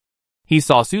sunshine, he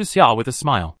saw Su Xia with a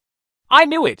smile. I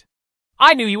knew it!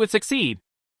 I knew you would succeed!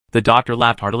 The doctor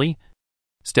laughed heartily,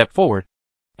 stepped forward,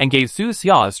 and gave Su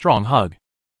Xia a strong hug.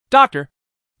 Doctor,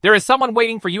 there is someone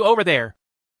waiting for you over there.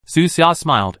 Su Xia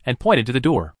smiled and pointed to the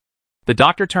door. The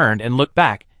doctor turned and looked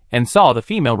back and saw the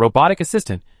female robotic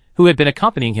assistant who had been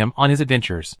accompanying him on his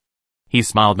adventures. He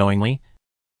smiled knowingly,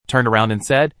 turned around and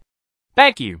said,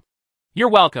 Thank you. You're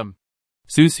welcome.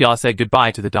 Su Xia said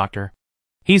goodbye to the doctor.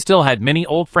 He still had many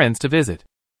old friends to visit.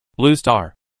 Blue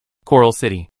Star, Coral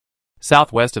City,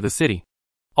 southwest of the city,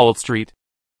 Old Street,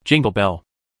 Jingle Bell.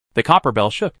 The copper bell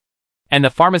shook, and the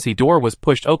pharmacy door was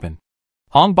pushed open.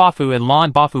 Hong Bafu and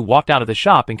Lan Bafu walked out of the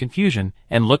shop in confusion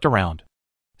and looked around.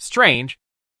 Strange.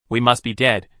 We must be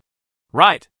dead.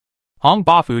 Right. Hong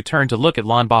Bafu turned to look at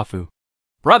Lan Bafu.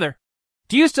 Brother,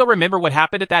 do you still remember what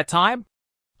happened at that time?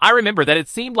 I remember that it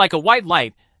seemed like a white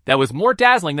light that was more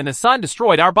dazzling than the sun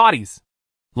destroyed our bodies.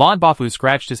 Lan Bafu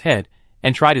scratched his head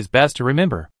and tried his best to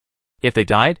remember. If they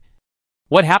died?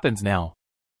 What happens now?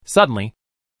 Suddenly,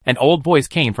 an old voice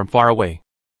came from far away.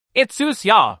 It's Su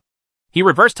Xia. He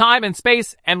reversed time and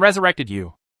space and resurrected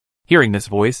you. Hearing this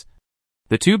voice,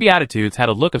 the two Beatitudes had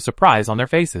a look of surprise on their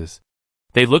faces.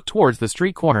 They looked towards the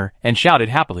street corner and shouted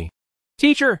happily.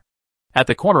 Teacher! At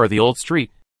the corner of the old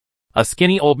street, a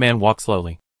skinny old man walked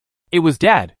slowly. It was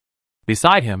Dad.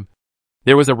 Beside him,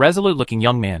 there was a resolute-looking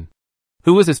young man,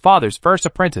 who was his father's first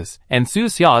apprentice and Su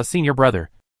Xia's senior brother,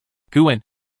 Guan,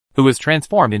 who was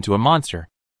transformed into a monster.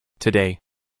 Today,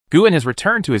 Guan has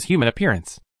returned to his human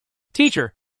appearance.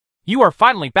 Teacher, you are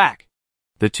finally back.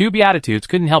 The two Beatitudes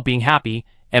couldn't help being happy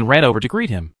and ran over to greet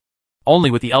him.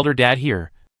 Only with the elder Dad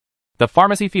here, the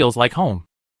pharmacy feels like home.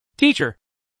 Teacher,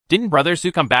 didn't Brother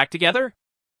Su come back together?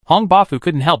 Hong Bafu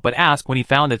couldn't help but ask when he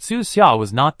found that Su Xia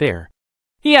was not there.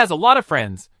 He has a lot of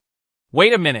friends.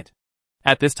 Wait a minute.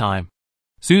 At this time,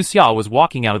 Su Xia was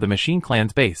walking out of the Machine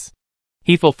Clan's base.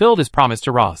 He fulfilled his promise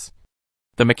to Ross,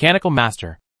 the mechanical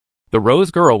master. The rose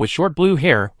girl with short blue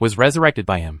hair was resurrected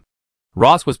by him.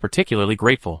 Ross was particularly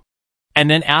grateful, and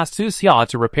then asked Su Xia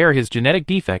to repair his genetic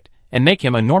defect and make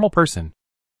him a normal person.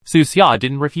 Su Xia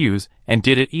didn't refuse and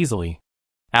did it easily.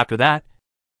 After that,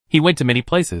 he went to many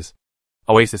places.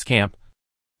 Oasis Camp,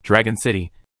 Dragon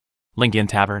City, Lingian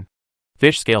Tavern,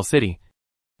 Fish Scale City,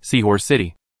 Seahorse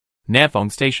City,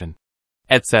 Nafong Station,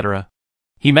 etc.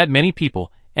 He met many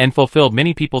people and fulfilled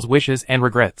many people's wishes and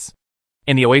regrets.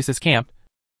 In the Oasis Camp,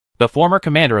 the former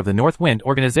commander of the North Wind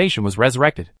Organization was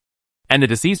resurrected, and the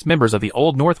deceased members of the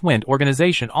old North Wind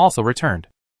Organization also returned.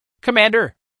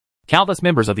 Commander! Countless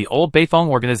members of the old Beifeng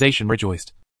Organization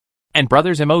rejoiced, and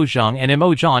brothers Mo Zhang and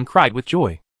Mo Zhan cried with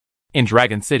joy. In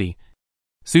Dragon City,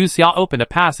 Su Xia opened a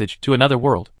passage to another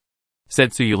world.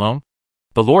 Said Su Yulong,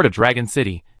 the Lord of Dragon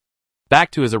City,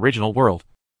 back to his original world,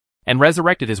 and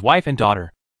resurrected his wife and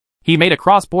daughter. He made a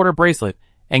cross-border bracelet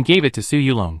and gave it to Su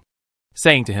Yulong,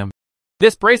 saying to him,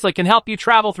 This bracelet can help you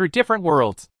travel through different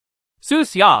worlds. Su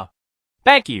Xia,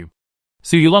 thank you.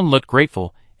 Su Yulong looked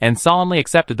grateful and solemnly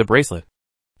accepted the bracelet.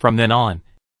 From then on,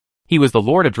 he was the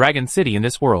Lord of Dragon City in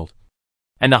this world,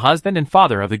 and the husband and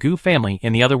father of the Gu family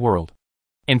in the other world.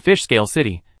 In Fish Scale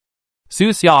City, Su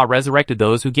Xia resurrected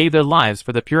those who gave their lives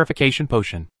for the purification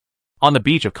potion. On the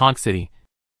beach of Conch City,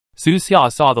 Su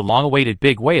Xia saw the long-awaited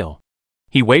big whale.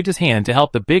 He waved his hand to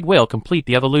help the big whale complete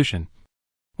the evolution,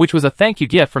 which was a thank you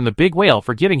gift from the big whale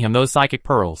for giving him those psychic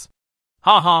pearls.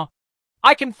 Ha ha!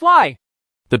 I can fly!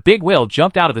 The big whale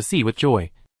jumped out of the sea with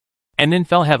joy, and then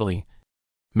fell heavily,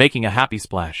 making a happy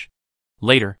splash.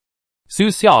 Later, Su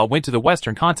Xia went to the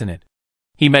western continent.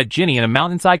 He met Jinny in a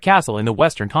mountainside castle in the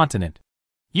western continent.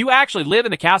 You actually live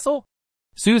in the castle?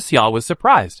 Su Xia was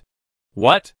surprised.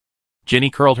 What? Jinny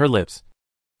curled her lips.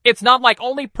 It's not like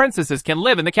only princesses can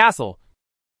live in the castle.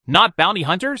 Not bounty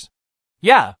hunters?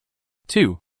 Yeah.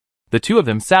 The two of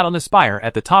them sat on the spire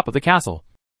at the top of the castle,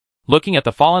 looking at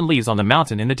the fallen leaves on the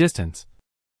mountain in the distance,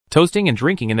 toasting and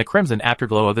drinking in the crimson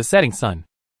afterglow of the setting sun.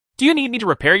 Do you need me to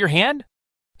repair your hand?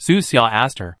 Su Xia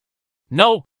asked her.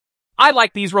 No. I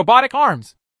like these robotic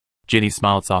arms. Jinny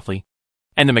smiled softly,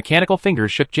 and the mechanical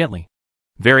fingers shook gently,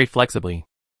 very flexibly.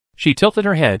 She tilted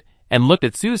her head and looked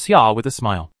at Su Xia with a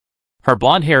smile. her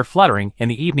blonde hair fluttering in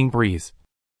the evening breeze,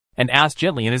 and asked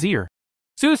gently in his ear,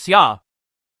 Su Xia,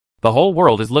 "The whole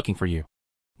world is looking for you.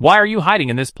 Why are you hiding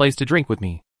in this place to drink with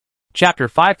me?" Chapter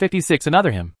 556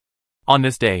 Another Hymn. On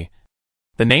this day,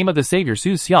 the name of the Savior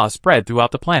Su Xia spread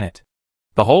throughout the planet.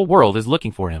 The whole world is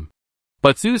looking for him.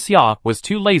 But Su Xia was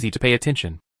too lazy to pay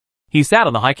attention. He sat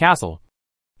on the high castle,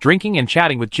 drinking and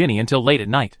chatting with Ginny until late at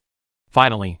night.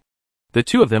 Finally, the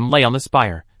two of them lay on the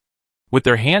spire, with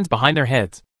their hands behind their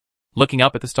heads, looking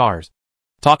up at the stars,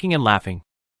 talking and laughing,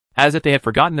 as if they had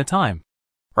forgotten the time.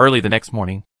 Early the next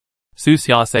morning, Su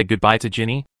Xia said goodbye to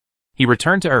Ginny. He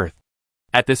returned to Earth.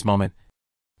 At this moment,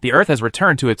 the Earth has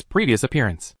returned to its previous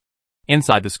appearance.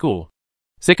 Inside the school,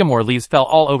 sycamore leaves fell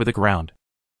all over the ground.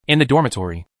 In the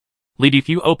dormitory, Li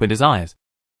Defu opened his eyes.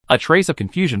 A trace of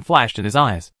confusion flashed in his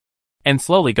eyes, and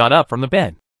slowly got up from the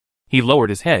bed. He lowered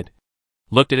his head,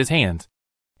 looked at his hands,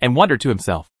 and wondered to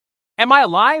himself, Am I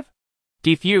alive?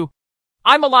 Defu,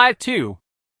 I'm alive too.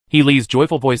 He Li's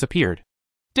joyful voice appeared.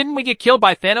 Didn't we get killed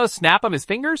by Thanos' snap of his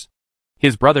fingers?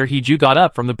 His brother Heju got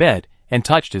up from the bed and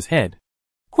touched his head.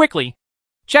 Quickly,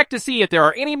 check to see if there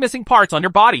are any missing parts on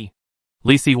your body,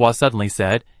 Li Sihua suddenly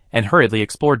said, and hurriedly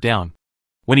explored down.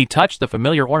 When he touched the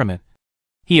familiar ornament,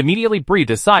 he immediately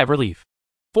breathed a sigh of relief.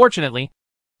 Fortunately,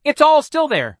 it's all still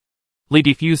there. Li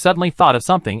Defu suddenly thought of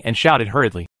something and shouted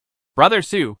hurriedly, Brother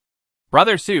Su,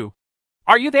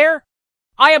 are you there?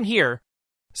 I am here.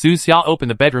 Su Xia opened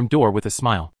the bedroom door with a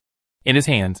smile. In his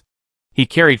hands, he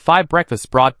carried 5 breakfasts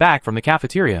brought back from the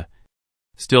cafeteria,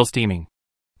 still steaming.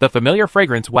 The familiar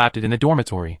fragrance wafted in the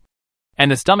dormitory,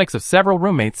 and the stomachs of several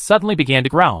roommates suddenly began to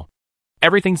growl.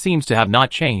 Everything seems to have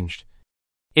not changed.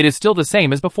 It is still the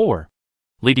same as before.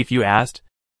 Li Defu asked,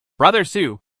 Brother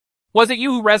Su, was it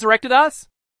you who resurrected us?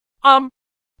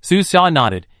 Su Xia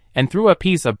nodded and threw a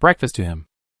piece of breakfast to him.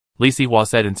 Li Sihua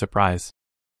said in surprise,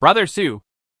 Brother Su,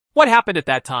 what happened at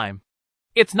that time?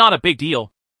 It's not a big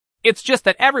deal. It's just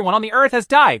that everyone on the earth has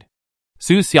died.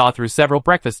 Su Xia threw several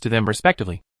breakfasts to them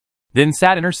respectively, then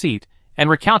sat in her seat and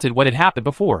recounted what had happened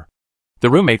before. The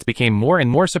roommates became more and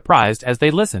more surprised as they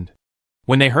listened.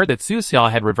 When they heard that Su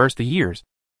Xia had reversed the years,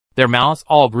 their mouths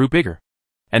all grew bigger,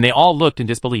 and they all looked in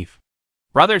disbelief.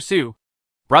 Brother Su,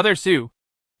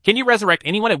 can you resurrect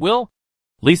anyone at will?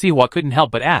 Li Sihua couldn't help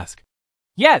but ask.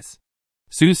 Yes.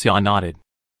 Su Xia nodded.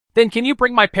 Then can you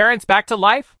bring my parents back to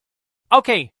life?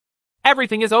 Okay.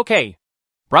 Everything is okay.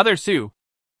 Brother Su,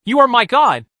 you are my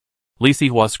god. Li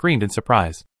Sihua screamed in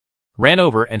surprise, ran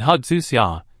over and hugged Su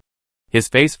Xia. His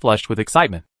face flushed with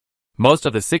excitement. Most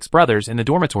of the 6 brothers in the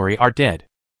dormitory are dead.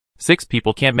 6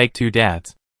 people can't make 2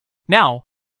 dads. Now,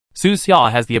 Su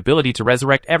Xia has the ability to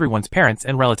resurrect everyone's parents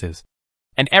and relatives,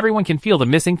 and everyone can feel the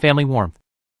missing family warmth,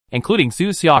 including Su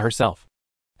Xia herself.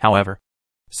 However,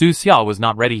 Su Xia was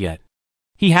not ready yet.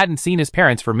 He hadn't seen his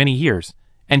parents for many years,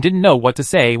 and didn't know what to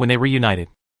say when they reunited.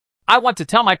 I want to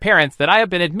tell my parents that I have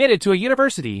been admitted to a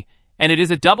university, and it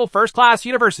is a double first-class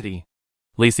university,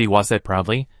 Li Sihua said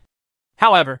proudly.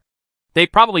 However, they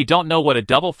probably don't know what a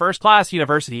double first-class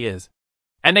university is,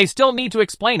 and they still need to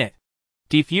explain it.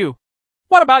 Defu,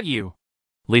 what about you?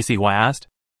 Li Sihua asked.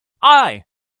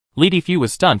 Li Defu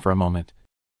was stunned for a moment,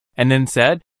 and then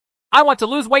said, I want to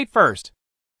lose weight first.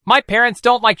 My parents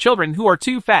don't like children who are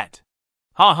too fat.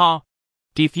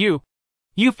 Defu,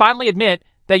 you finally admit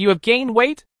that you have gained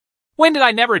weight? When did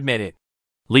I never admit it?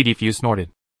 Li Defu snorted.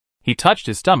 He touched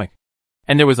his stomach,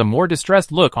 and there was a more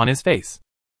distressed look on his face.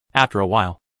 After a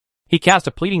while, he cast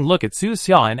a pleading look at Su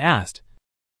Xia and asked,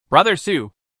 Brother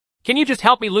Su, can you just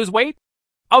help me lose weight?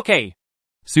 Okay.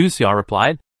 Su Xia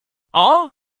replied.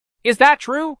 Is that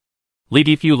true? Li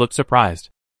Defu looked surprised.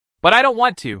 But I don't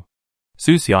want to.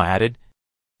 Su Xia added.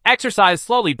 Exercise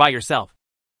slowly by yourself.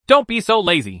 Don't be so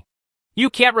lazy. You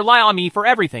can't rely on me for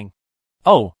everything.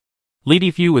 Oh. Li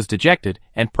Defu was dejected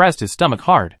and pressed his stomach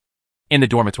hard. In the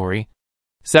dormitory,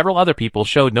 several other people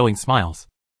showed knowing smiles.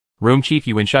 Room Chief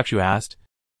Yuan Shukshu asked,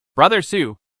 Brother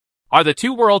Su, are the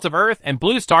 2 worlds of Earth and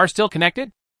Blue Star still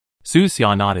connected? Su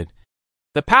Xia nodded.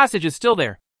 The passage is still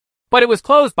there, but it was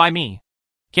closed by me.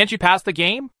 Can't you pass the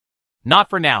game? Not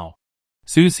for now.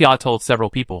 Su Xia told several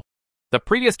people. The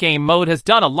previous game mode has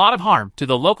done a lot of harm to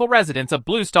the local residents of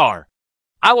Blue Star.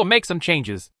 I will make some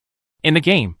changes. In the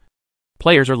game,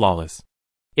 players are lawless.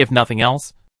 If nothing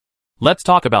else, let's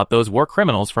talk about those war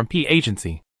criminals from P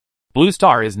Agency. Blue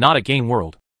Star is not a game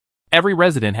world. Every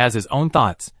resident has his own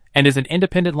thoughts and is an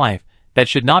independent life that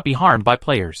should not be harmed by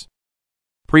players.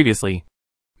 Previously,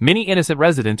 many innocent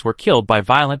residents were killed by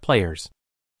violent players.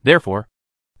 Therefore,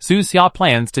 Su Xia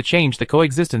plans to change the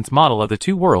coexistence model of the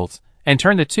 2 worlds and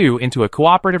turn the 2 into a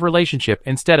cooperative relationship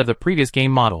instead of the previous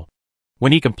game model.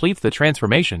 When he completes the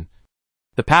transformation,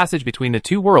 the passage between the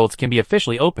two worlds can be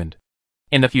officially opened.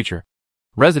 In the future,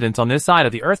 residents on this side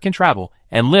of the Earth can travel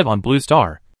and live on Blue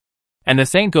Star. And the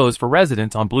same goes for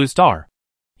residents on Blue Star.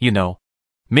 You know,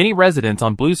 many residents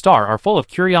on Blue Star are full of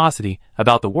curiosity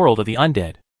about the world of the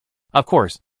undead. Of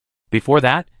course, before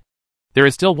that, there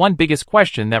is still one biggest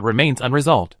question that remains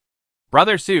unresolved.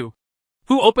 Brother Sue,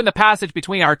 who opened the passage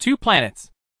between our two planets?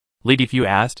 Lady Fu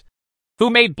asked. Who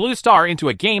made Blue Star into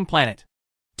a game planet?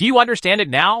 Do you understand it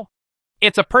now?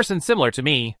 It's a person similar to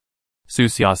me, Su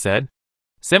Xia said.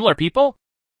 Similar people?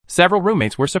 Several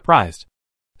roommates were surprised.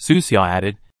 Su Xia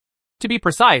added. To be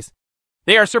precise,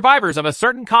 they are survivors of a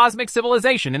certain cosmic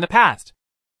civilization in the past.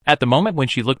 At the moment when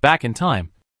she looked back in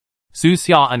time, Su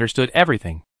Xia understood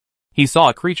everything. He saw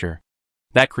a creature.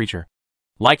 That creature,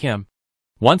 like him,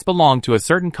 once belonged to a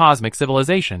certain cosmic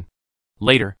civilization.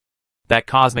 Later, that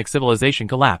cosmic civilization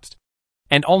collapsed,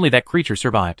 and only that creature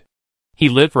survived. He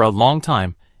lived for a long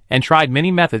time and tried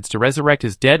many methods to resurrect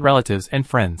his dead relatives and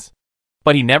friends.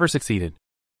 But he never succeeded.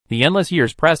 The endless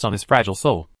years pressed on his fragile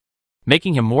soul,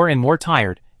 making him more and more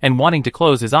tired and wanting to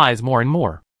close his eyes more and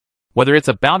more. Whether it's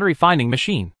a boundary-finding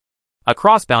machine, a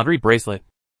cross-boundary bracelet,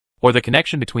 or the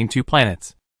connection between two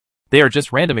planets, they are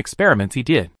just random experiments he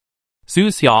did. Su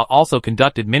Xia also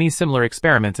conducted many similar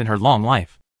experiments in her long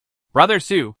life. Brother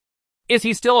Su, is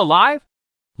he still alive?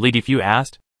 Lady Fu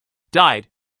asked. Died.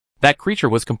 That creature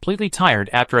was completely tired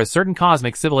after a certain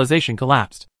cosmic civilization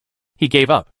collapsed. He gave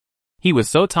up. He was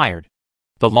so tired.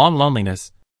 The long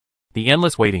loneliness, the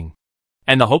endless waiting,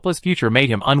 and the hopeless future made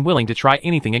him unwilling to try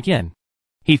anything again.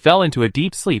 He fell into a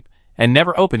deep sleep and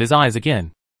never opened his eyes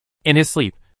again. In his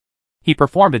sleep, he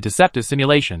performed a deceptive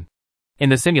simulation. In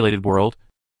the simulated world,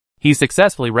 he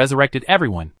successfully resurrected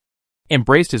everyone,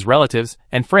 embraced his relatives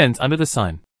and friends under the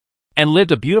sun, and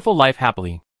lived a beautiful life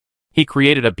happily. He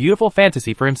created a beautiful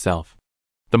fantasy for himself.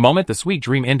 The moment the sweet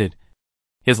dream ended,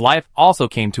 his life also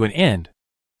came to an end.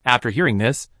 After hearing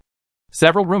this,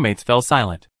 several roommates fell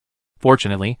silent.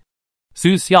 Fortunately,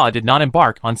 Su Xia did not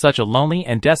embark on such a lonely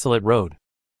and desolate road.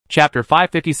 Chapter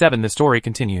 557. The story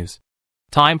continues.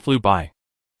 Time flew by.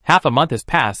 Half a month has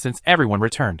passed since everyone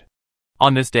returned.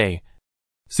 On this day,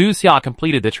 Su Xia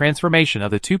completed the transformation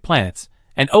of the two planets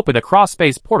and opened a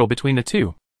cross-space portal between the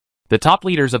two. The top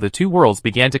leaders of the two worlds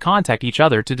began to contact each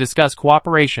other to discuss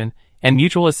cooperation and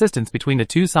mutual assistance between the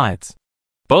two sides.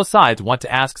 Both sides want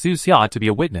to ask Su Xia to be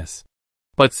a witness.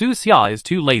 But Su Xia is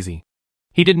too lazy.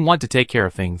 He didn't want to take care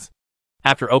of things.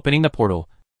 After opening the portal,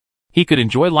 he could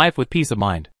enjoy life with peace of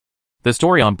mind. The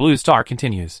story on Blue Star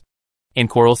continues. In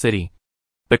Coral City,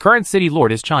 the current city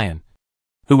lord is Cheyenne,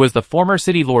 who was the former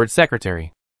city lord's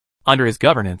secretary. Under his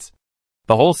governance,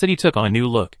 the whole city took on a new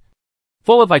look,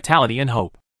 full of vitality and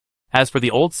hope. As for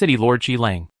the old city lord Qi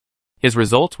Lang, his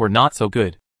results were not so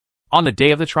good. On the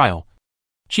day of the trial,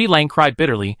 Qi Lang cried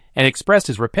bitterly and expressed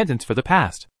his repentance for the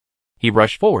past. He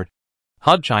rushed forward,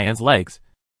 hugged Cheyenne's legs,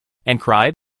 and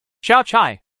cried, Xiao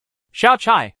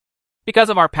Chai, because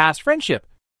of our past friendship,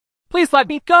 please let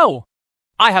me go.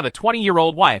 I have a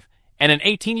 20-year-old wife and an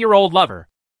 18-year-old lover.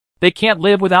 They can't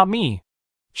live without me.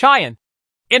 Cheyenne.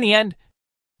 In the end,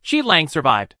 Qi Lang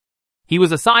survived. He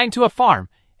was assigned to a farm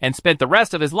and spent the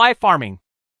rest of his life farming.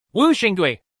 Wu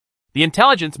Xingui, the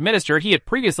intelligence minister he had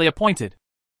previously appointed,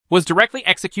 was directly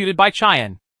executed by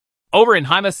Cheyenne. Over in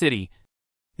Haima City,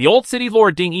 the old city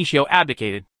lord Ding Yixio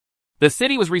abdicated. The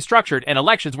city was restructured and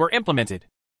elections were implemented.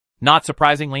 Not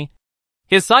surprisingly,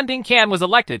 his son Ding Can was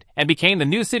elected and became the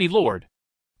new city lord.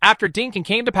 After Ding Can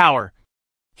came to power,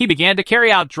 he began to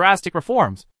carry out drastic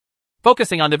reforms,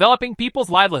 focusing on developing people's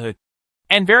livelihood,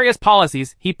 and various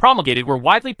policies he promulgated were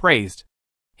widely praised.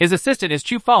 His assistant is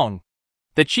Chu Feng,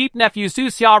 the chief nephew Su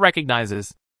Xia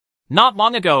recognizes. Not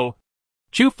long ago,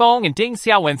 Chu Feng and Ding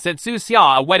Xiaowen sent Su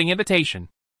Xia a wedding invitation.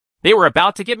 They were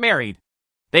about to get married.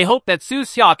 They hoped that Su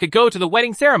Xia could go to the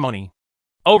wedding ceremony.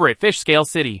 Over at Fish Scale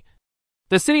City,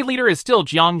 the city leader is still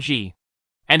Jiang Ji,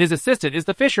 and his assistant is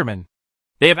the fisherman.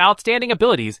 They have outstanding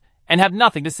abilities and have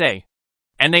nothing to say,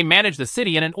 and they manage the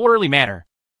city in an orderly manner.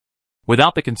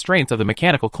 Without the constraints of the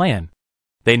mechanical clan,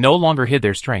 they no longer hid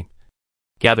their strength,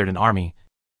 gathered an army,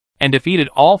 and defeated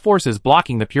all forces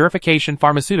blocking the purification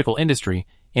pharmaceutical industry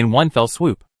in one fell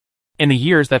swoop. In the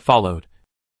years that followed,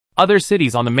 other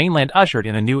cities on the mainland ushered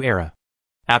in a new era.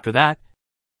 After that,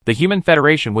 the Human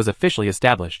Federation was officially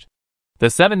established. The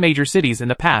 7 major cities in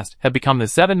the past have become the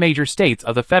 7 major states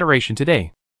of the Federation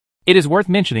today. It is worth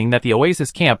mentioning that the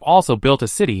Oasis Camp also built a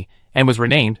city and was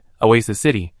renamed Oasis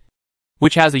City,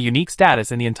 which has a unique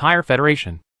status in the entire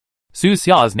Federation. Su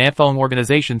Xia's Nanfeng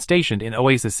organization stationed in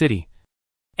Oasis City,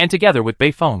 and together with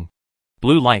Beifeng,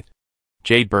 Blue Light,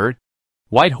 Jade Bird,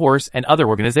 White Horse and other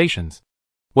organizations,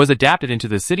 was adapted into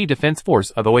the City Defense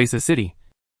Force of Oasis City,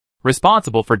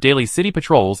 responsible for daily city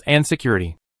patrols and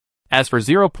security. As for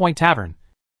 0 Point Tavern,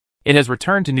 it has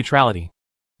returned to neutrality.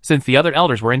 Since the other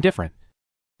elders were indifferent,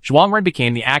 Zhuangren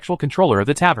became the actual controller of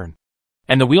the tavern,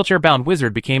 and the wheelchair-bound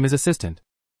wizard became his assistant.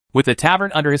 With the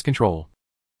tavern under his control,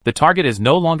 the target is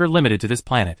no longer limited to this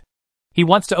planet. He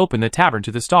wants to open the tavern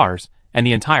to the stars and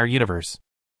the entire universe.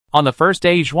 On the first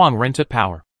day Zhuangren took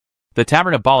power, the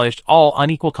tavern abolished all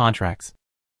unequal contracts,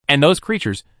 and those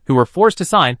creatures who were forced to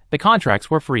sign the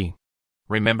contracts were free.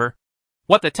 Remember,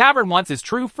 what the tavern wants is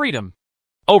true freedom.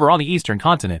 Over on the eastern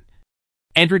continent,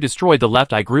 Andrew destroyed the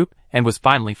Left Eye group and was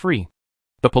finally free.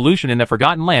 The pollution in the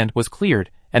Forgotten Land was cleared,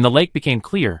 and the lake became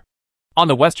clear. On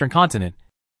the western continent,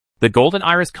 the Golden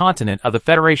Iris continent of the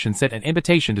Federation sent an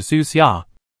invitation to Su Xia,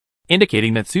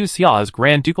 indicating that Su Xia's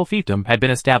Grand Ducal fiefdom had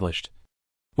been established.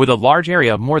 With a large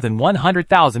area of more than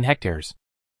 100,000 hectares,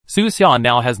 Su Xia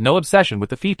now has no obsession with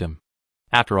the fiefdom.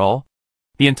 After all,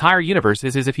 the entire universe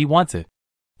is his if he wants it.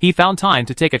 He found time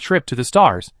to take a trip to the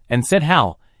stars and sent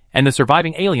Hal and the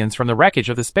surviving aliens from the wreckage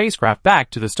of the spacecraft back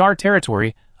to the star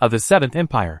territory of the Seventh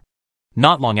Empire.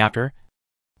 Not long after,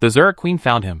 the Zerg Queen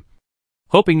found him,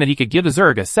 hoping that he could give the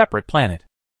Zerg a separate planet.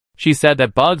 She said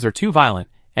that bugs are too violent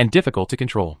and difficult to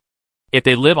control. If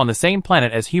they live on the same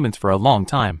planet as humans for a long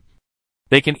time,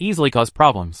 they can easily cause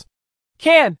problems.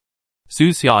 Su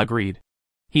Xia agreed.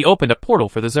 He opened a portal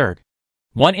for the Zerg.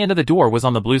 One end of the door was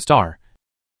on the blue star,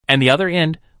 and the other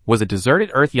end was a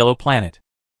deserted Earth-yellow planet.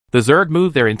 The Zerg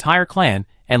moved their entire clan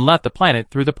and left the planet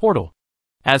through the portal.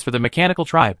 As for the mechanical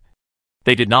tribe,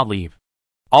 they did not leave.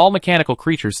 All mechanical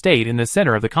creatures stayed in the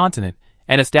center of the continent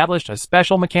and established a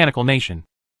special mechanical nation.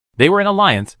 They were in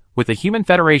alliance with the Human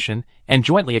Federation and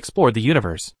jointly explored the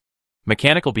universe.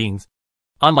 Mechanical beings,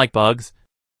 unlike bugs,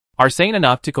 are sane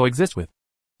enough to coexist with.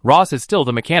 Ross is still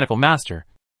the mechanical master,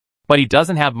 but he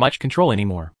doesn't have much control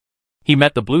anymore. He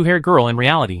met the blue-haired girl in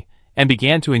reality and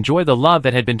began to enjoy the love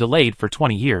that had been delayed for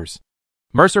 20 years.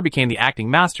 Mercer became the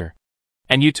acting master,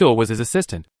 and Yutua was his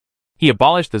assistant. He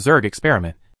abolished the Zerg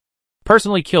experiment,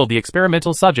 personally killed the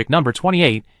experimental subject number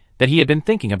 28 that he had been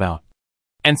thinking about.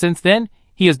 And since then,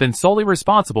 he has been solely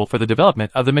responsible for the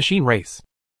development of the machine race.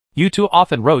 Yutua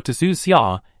often wrote to Su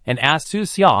Xia and asked Su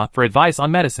Xia for advice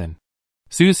on medicine.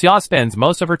 Su Xia spends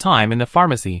most of her time in the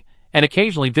pharmacy and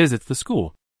occasionally visits the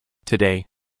school. Today,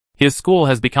 his school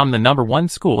has become the #1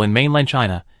 school in mainland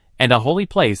China and a holy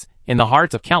place in the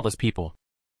hearts of countless people.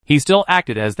 He still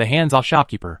acted as the hands-off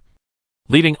shopkeeper,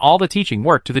 leaving all the teaching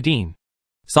work to the dean.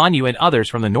 Sanyu and others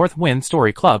from the North Wind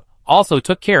Story Club also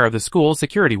took care of the school's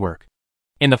security work.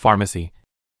 In the pharmacy,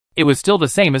 it was still the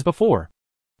same as before.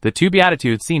 The two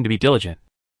Beatitudes seemed to be diligent,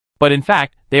 but in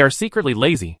fact, they are secretly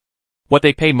lazy. What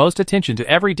they pay most attention to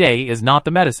every day is not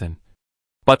the medicine,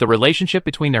 but the relationship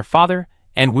between their father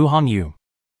and Wu Hongyu.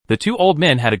 The two old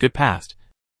men had a good past,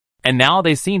 and now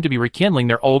they seem to be rekindling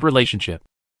their old relationship.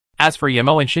 As for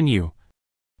Yamo and Xinyu,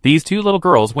 these two little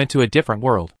girls went to a different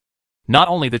world. Not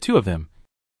only the two of them,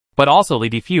 but also Li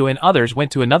Difu and others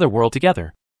went to another world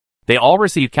together. They all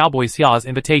received Cowboy Xia's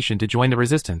invitation to join the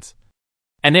resistance,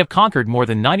 and they have conquered more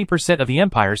than 90% of the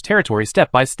Empire's territory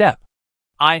step by step.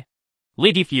 I,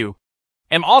 Li Difu,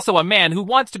 am also a man who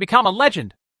wants to become a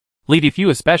legend. Li Difu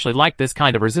especially liked this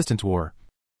kind of resistance war,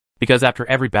 because after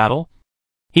every battle,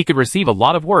 he could receive a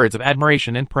lot of words of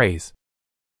admiration and praise.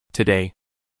 Today,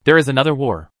 there is another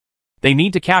war. They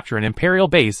need to capture an imperial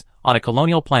base on a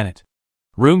colonial planet.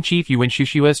 Room Chief Yuan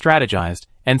Shushua strategized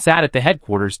and sat at the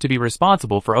headquarters to be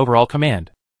responsible for overall command.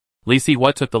 Li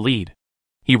Siwa took the lead.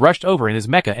 He rushed over in his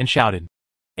mecha and shouted,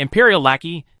 "Imperial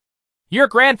lackey, your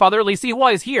grandfather Li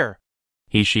Siwa is here.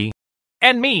 He-she.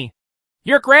 And me.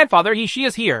 Your grandfather He-she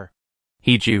is here.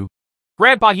 He-ju.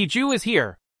 Grandpa He-ju is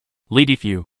here. Li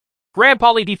Difu.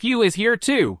 Grandpa Li Difu is here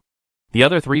too." The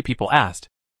other three people asked,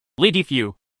 "Li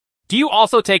Difu, do you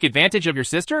also take advantage of your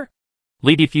sister?"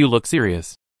 Li Difu looked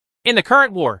serious. "In the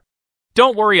current war,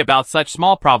 don't worry about such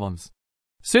small problems.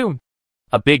 Soon,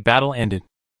 a big battle ended.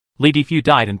 Li Difu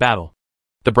died in battle.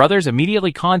 The brothers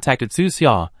immediately contacted Su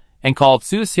Xia and called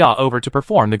Su Xia over to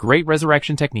perform the Great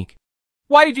Resurrection Technique.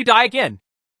 "Why did you die again?"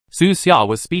 Su Xia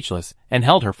was speechless and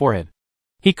held her forehead.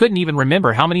 He couldn't even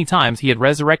remember how many times he had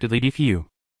resurrected Li Difu.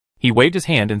 He waved his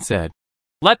hand and said,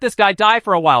 "Let this guy die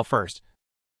for a while first.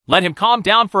 Let him calm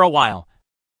down for a while,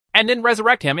 and then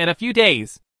resurrect him in a few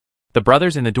days." The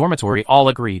brothers in the dormitory all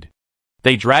agreed.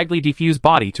 They dragged Li Difu's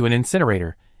body to an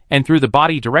incinerator and threw the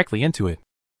body directly into it.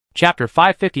 Chapter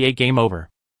 558 Game Over.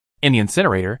 In the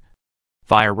incinerator,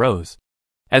 fire rose.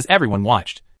 As everyone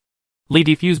watched, Li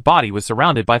Difu's body was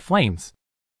surrounded by flames.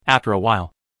 After a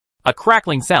while, a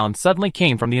crackling sound suddenly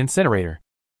came from the incinerator.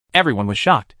 Everyone was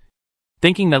shocked,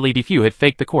 thinking that Lady Few had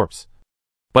faked the corpse.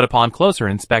 But upon closer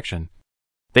inspection,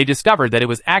 they discovered that it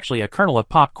was actually a kernel of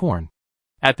popcorn.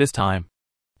 At this time,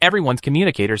 everyone's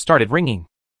communicator started ringing.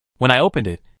 When I opened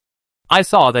it, I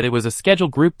saw that it was a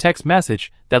scheduled group text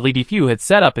message that Lady Few had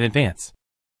set up in advance.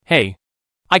 Hey,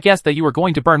 I guessed that you were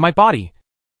going to burn my body.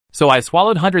 So I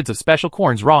swallowed hundreds of special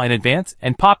corns raw in advance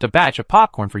and popped a batch of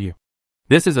popcorn for you.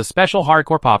 This is a special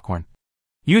hardcore popcorn.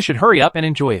 You should hurry up and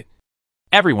enjoy it.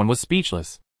 Everyone was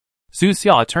speechless. Su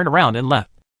Xia turned around and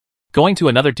left, going to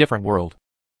another different world.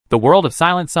 The world of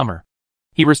Silent Summer.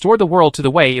 He restored the world to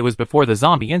the way it was before the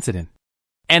zombie incident.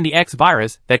 And the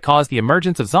X-virus that caused the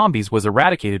emergence of zombies was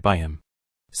eradicated by him.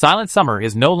 Silent Summer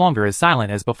is no longer as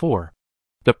silent as before.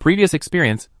 The previous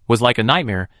experience was like a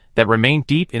nightmare that remained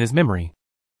deep in his memory.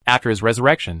 After his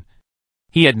resurrection,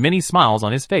 he had many smiles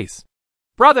on his face.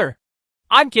 Brother,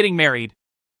 I'm getting married.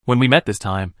 When we met this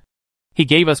time, he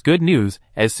gave us good news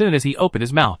as soon as he opened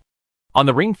his mouth. On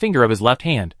the ring finger of his left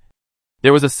hand,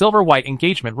 there was a silver-white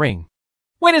engagement ring.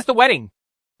 When is the wedding?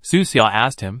 Su Xia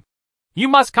asked him. You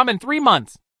must come in 3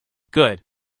 months. Good.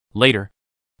 Later,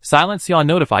 Silent Xia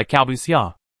notified Cowboy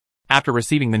Xia. After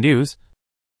receiving the news,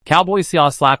 Cowboy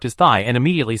Xia slapped his thigh and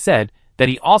immediately said that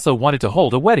he also wanted to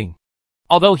hold a wedding.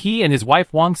 Although he and his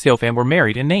wife Wang Xiaofan were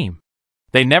married in name,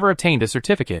 they never obtained a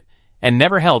certificate and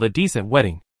never held a decent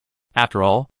wedding. After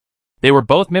all, they were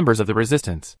both members of the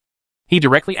resistance. He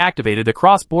directly activated the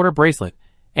cross-border bracelet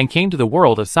and came to the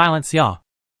world of Silent Xia.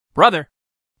 Brother,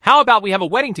 how about we have a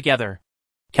wedding together?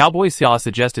 Cowboy Xia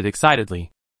suggested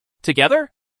excitedly.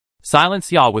 Together? Silent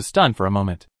Xia was stunned for a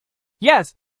moment.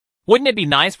 Yes. Wouldn't it be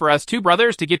nice for us two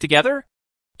brothers to get together?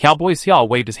 Cowboy Xia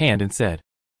waved his hand and said,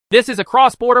 This is a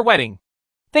cross-border wedding.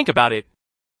 Think about it.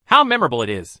 How memorable it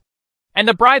is. And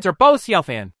the brides are both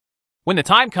Xiaofan. When the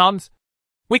time comes,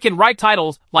 we can write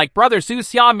titles like Brother Su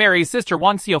Xia marries Sister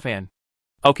Wang Xiaofan.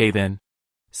 Okay then.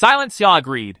 Silent Xia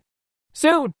agreed.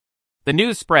 Soon, the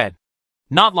news spread.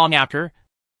 Not long after,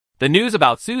 the news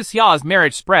about Su Xia's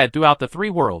marriage spread throughout the 3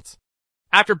 worlds.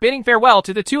 After bidding farewell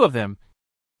to the 2 of them,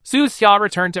 Su Xia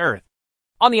returned to Earth.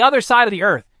 On the other side of the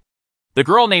Earth, the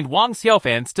girl named Wang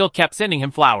Xiaofan still kept sending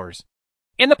him flowers.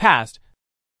 In the past,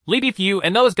 Li Few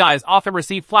and those guys often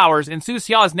received flowers in Su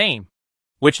Xia's name,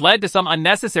 which led to some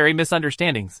unnecessary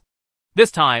misunderstandings.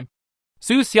 This time,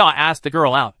 Su Xia asked the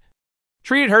girl out,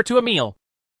 treated her to a meal,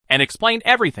 and explained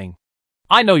everything.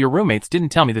 I know your roommates didn't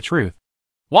tell me the truth.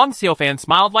 Wang Xiaofan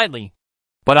smiled lightly.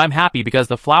 But I'm happy because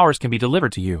the flowers can be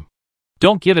delivered to you.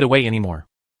 Don't give it away anymore.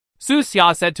 Su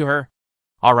Xia said to her.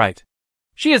 All right.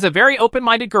 She is a very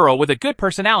open-minded girl with a good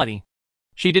personality.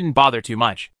 She didn't bother too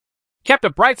much, kept a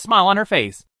bright smile on her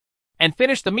face, and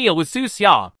finished the meal with Su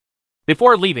Xia.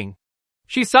 Before leaving,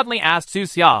 she suddenly asked Su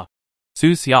Xia.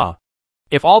 Su Xia,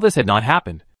 if all this had not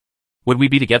happened, would we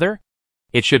be together?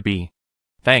 It should be.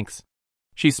 Thanks.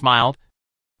 She smiled,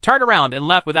 turned around and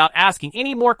left without asking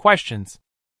any more questions.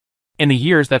 In the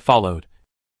years that followed,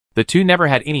 the two never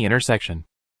had any intersection.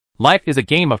 Life is a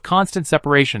game of constant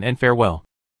separation and farewell.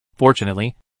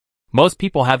 Fortunately, most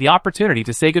people have the opportunity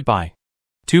to say goodbye.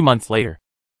 2 months later,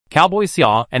 Cowboy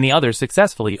Xia and the others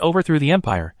successfully overthrew the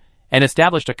empire and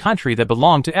established a country that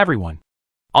belonged to everyone.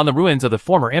 On the ruins of the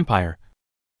former empire,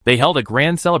 they held a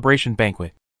grand celebration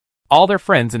banquet. All their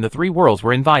friends in the 3 worlds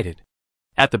were invited.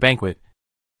 At the banquet,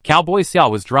 Cowboy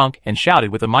Xia was drunk and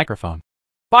shouted with a microphone.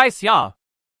 Bai Xia,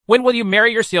 when will you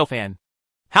marry your Xiaofan?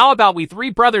 How about we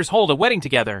 3 brothers hold a wedding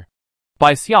together?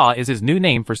 Bai Xia is his new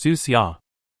name for Su Xia,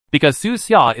 because Su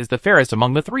Xia is the fairest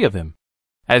among the 3 of them.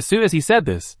 As soon as he said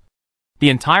this, the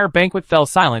entire banquet fell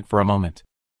silent for a moment.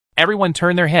 Everyone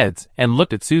turned their heads and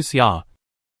looked at Su Xia,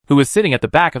 who was sitting at the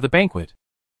back of the banquet.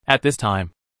 At this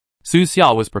time, Su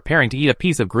Xia was preparing to eat a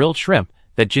piece of grilled shrimp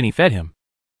that Ginny fed him,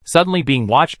 suddenly being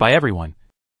watched by everyone.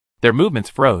 Their movements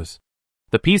froze.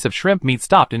 The piece of shrimp meat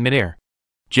stopped in midair.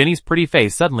 Ginny's pretty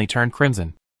face suddenly turned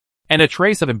crimson, and a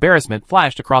trace of embarrassment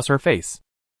flashed across her face.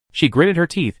 She gritted her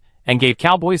teeth and gave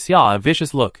Cowboy Xia a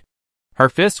vicious look. Her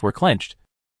fists were clenched,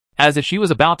 as if she was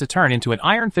about to turn into an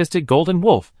iron-fisted golden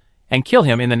wolf and kill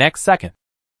him in the next second.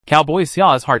 Cowboy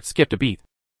Xia's heart skipped a beat,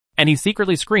 and he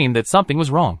secretly screamed that something was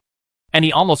wrong, and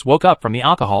he almost woke up from the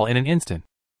alcohol in an instant.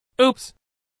 Oops!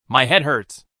 My head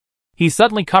hurts. He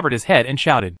suddenly covered his head and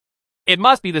shouted. It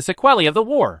must be the sequelae of the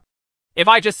war. If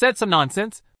I just said some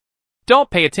nonsense,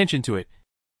 don't pay attention to it.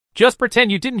 Just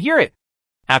pretend you didn't hear it.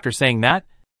 After saying that,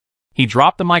 he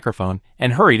dropped the microphone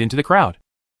and hurried into the crowd,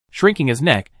 shrinking his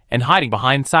neck and hiding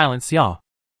behind Silent Xia.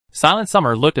 Silent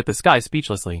Summer looked at the sky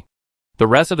speechlessly. The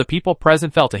rest of the people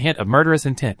present felt a hint of murderous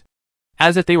intent,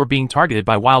 as if they were being targeted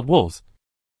by wild wolves,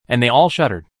 and they all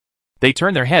shuddered. They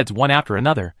turned their heads one after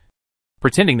another,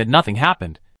 pretending that nothing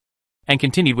happened, and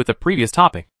continued with the previous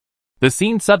topic. The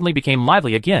scene suddenly became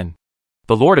lively again.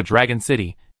 The Lord of Dragon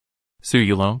City, Su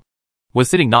Yulong, was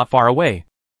sitting not far away,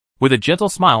 with a gentle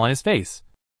smile on his face,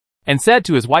 and said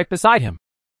to his wife beside him,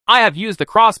 I have used the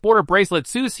cross-border bracelet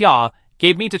Su Xia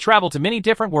gave me to travel to many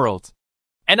different worlds,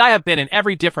 and I have been in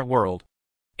every different world.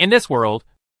 In this world,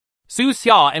 Su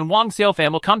Xia and Wang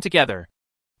Xiaofan will come together,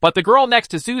 but the girl next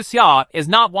to Su Xia is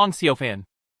not Wang Xiaofan,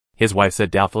 his wife said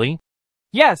doubtfully.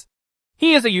 Yes,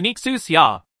 he is a unique Su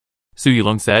Xia, Su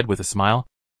Yulong said with a smile.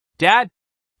 Dad,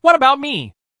 what about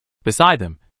me? Beside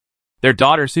them, their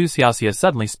daughter Su Xiaoxia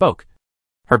suddenly spoke,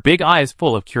 her big eyes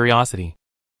full of curiosity.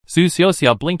 Su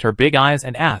Xiaoxia blinked her big eyes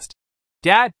and asked,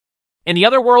 Dad, in the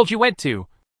other world you went to,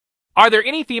 are there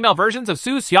any female versions of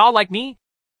Su Xia like me?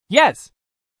 Yes.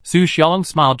 Su Xiaolong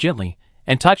smiled gently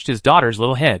and touched his daughter's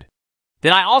little head.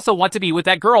 Then I also want to be with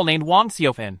that girl named Wang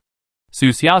Xiaofan. Su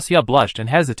Xiaoxia blushed and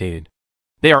hesitated.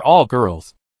 They are all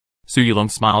girls. Su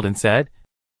Yulong smiled and said,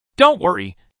 Don't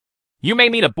worry. You may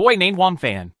meet a boy named Wang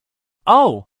Fan.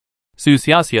 Oh. Su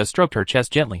Xiaoxia stroked her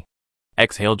chest gently,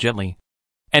 exhaled gently,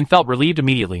 and felt relieved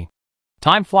immediately.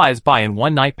 Time flies by and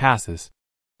one night passes.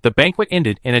 The banquet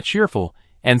ended in a cheerful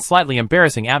and slightly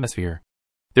embarrassing atmosphere.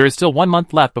 There is still 1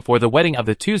 month left before the wedding of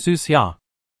the two Su Xia.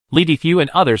 Li Difu and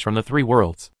others from the 3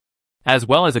 worlds, as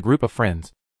well as a group of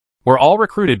friends, were all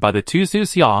recruited by the two Su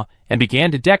Xia and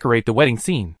began to decorate the wedding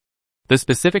scene. The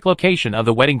specific location of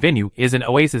the wedding venue is in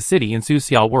Oasis City in Su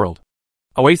Xia World.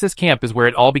 Oasis Camp is where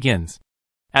it all begins.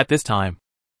 At this time,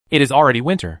 it is already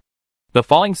winter. The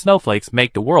falling snowflakes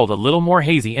make the world a little more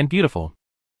hazy and beautiful.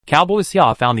 Cowboy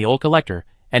Xia found the old collector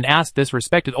and asked this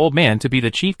respected old man to be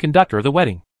the chief conductor of the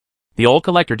wedding. The old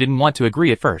collector didn't want to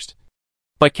agree at first,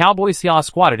 but Cowboy Xia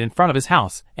squatted in front of his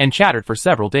house and chattered for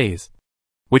several days,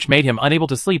 which made him unable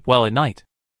to sleep well at night.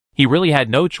 He really had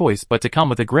no choice but to come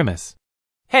with a grimace.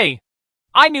 Hey,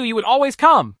 I knew you would always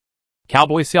come.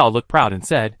 Cowboy Xia looked proud and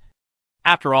said,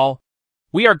 After all,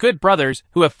 we are good brothers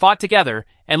who have fought together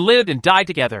and lived and died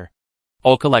together.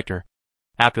 Old collector.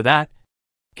 After that,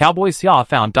 Cowboy Xia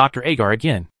found Dr. Agar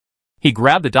again. He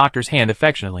grabbed the doctor's hand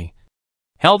affectionately,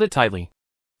 held it tightly,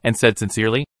 and said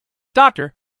sincerely,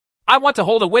 Doctor, I want to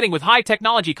hold a wedding with high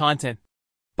technology content,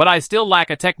 but I still lack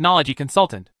a technology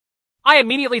consultant. I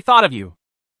immediately thought of you.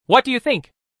 What do you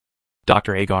think?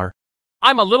 Dr. Agar.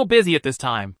 I'm a little busy at this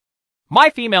time. My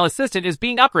female assistant is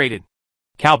being upgraded.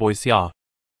 Cowboy Xia.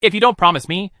 If you don't promise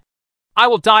me, I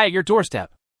will die at your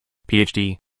doorstep.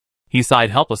 PhD. He sighed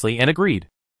helplessly and agreed.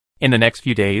 In the next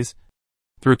few days,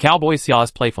 through Cowboy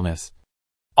Xia's playfulness,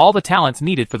 all the talents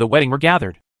needed for the wedding were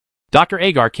gathered. Dr.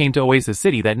 Agar came to Oasis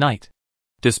City that night.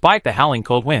 Despite the howling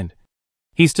cold wind,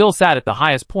 he still sat at the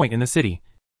highest point in the city,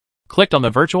 clicked on the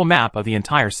virtual map of the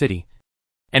entire city,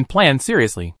 and planned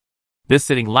seriously. This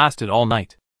sitting lasted all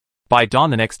night. By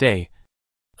dawn the next day,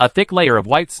 a thick layer of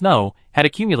white snow had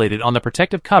accumulated on the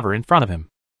protective cover in front of him.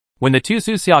 When the two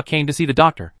Su Xia came to see the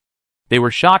doctor, they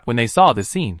were shocked when they saw this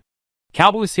scene.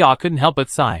 Cowboy Xia couldn't help but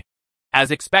sigh. As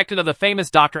expected of the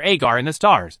famous Dr. Agar in the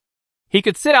stars, he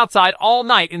could sit outside all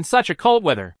night in such a cold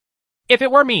weather. If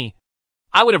it were me,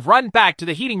 I would have run back to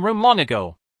the heating room long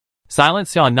ago. Silent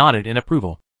Xia nodded in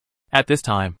approval. At this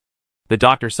time, the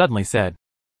doctor suddenly said,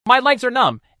 My legs are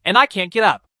numb, and I can't get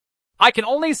up. I can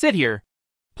only sit here.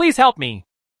 Please help me.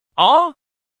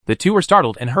 The two were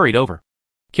startled and hurried over,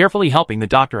 carefully helping the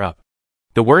doctor up.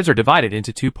 The words are divided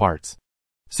into 2 parts.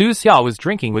 Su Xia was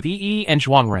drinking with Yi and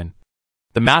Zhuangren,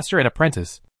 the master and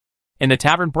apprentice, in the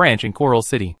tavern branch in Coral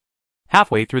City.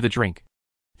 Halfway through the drink,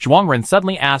 Zhuangren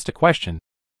suddenly asked a question.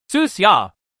 Su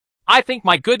Xia, I think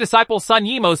my good disciple Sun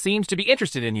Yimo seems to be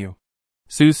interested in you.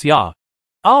 Su Xia.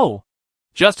 Oh.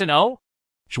 Just an O?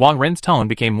 Zhuangren's tone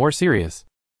became more serious.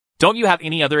 Don't you have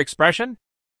any other expression?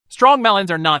 Strong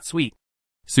melons are not sweet.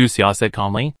 Su Xia said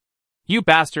calmly. You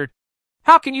bastard.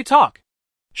 How can you talk?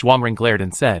 Zhuangren glared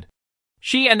and said.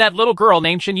 She and that little girl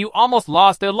named Shen Yu almost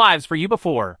lost their lives for you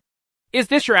before. Is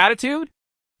this your attitude?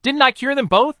 Didn't I cure them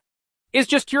both? Is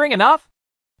just curing enough?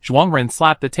 Zhuangren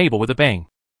slapped the table with a bang,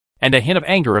 and a hint of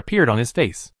anger appeared on his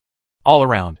face. All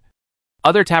around,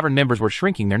 other tavern members were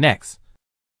shrinking their necks,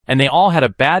 and they all had a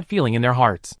bad feeling in their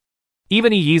hearts.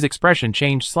 Even Yi's expression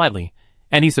changed slightly,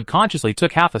 and he subconsciously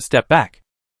took half a step back.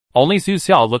 Only Su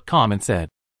Xia looked calm and said,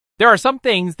 There are some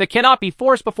things that cannot be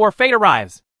forced before fate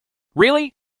arrives.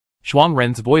 Really?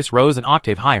 Zhuangren's voice rose an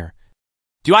octave higher.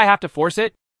 Do I have to force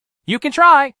it? You can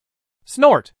try.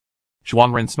 Snort.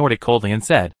 Zhuangren snorted coldly and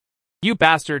said, You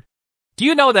bastard. Do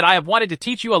you know that I have wanted to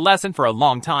teach you a lesson for a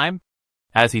long time?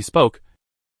 As he spoke,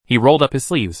 he rolled up his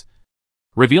sleeves,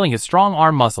 revealing his strong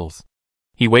arm muscles.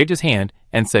 He waved his hand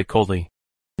and said coldly,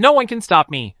 No one can stop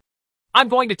me. I'm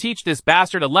going to teach this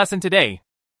bastard a lesson today.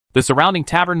 The surrounding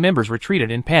tavern members retreated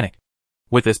in panic.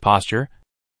 With this posture,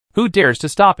 who dares to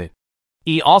stop it?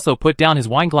 He also put down his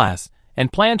wine glass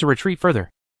and planned to retreat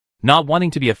further, not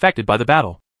wanting to be affected by the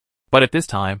battle. But at this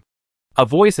time, a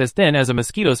voice as thin as a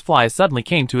mosquito's fly suddenly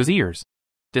came to his ears.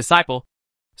 Disciple,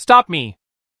 stop me.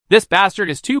 This bastard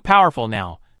is too powerful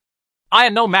now. I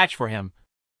am no match for him.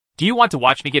 Do you want to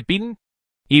watch me get beaten?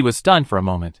 He was stunned for a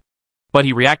moment, but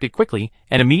he reacted quickly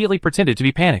and immediately pretended to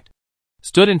be panicked,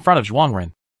 stood in front of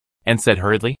Zhuangren, and said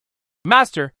hurriedly,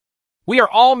 Master, we are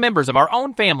all members of our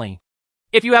own family.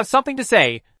 If you have something to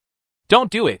say,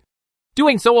 don't do it.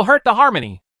 Doing so will hurt the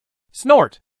harmony.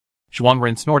 Snort.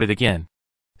 Zhuangren snorted again,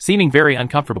 seeming very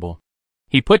uncomfortable.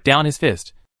 He put down his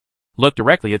fist, looked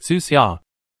directly at Su Xia,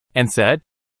 and said,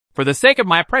 For the sake of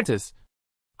my apprentice,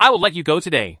 I will let you go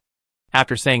today.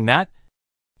 After saying that,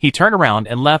 he turned around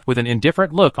and left with an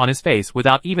indifferent look on his face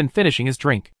without even finishing his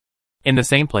drink. In the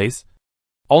same place,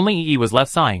 only Yi was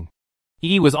left sighing.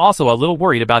 Yi was also a little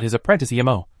worried about his apprentice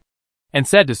Yamo, and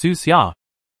said to Su Xia,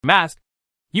 Mask,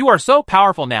 you are so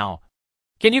powerful now.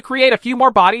 Can you create a few more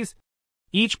bodies?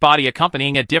 Each body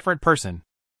accompanying a different person.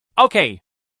 Okay.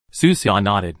 Su Xia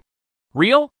nodded.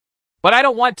 Real? But I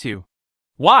don't want to.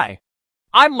 Why?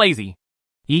 I'm lazy.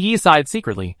 Yi sighed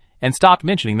secretly and stopped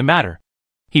mentioning the matter.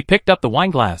 He picked up the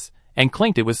wine glass and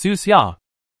clinked it with Su Xia.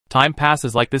 Time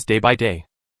passes like this day by day.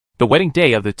 The wedding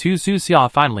day of the two Su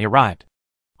Xia finally arrived.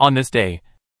 On this day,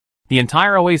 the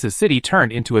entire oasis city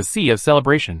turned into a sea of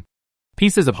celebration.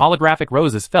 Pieces of holographic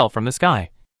roses fell from the sky.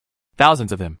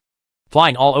 Thousands of them,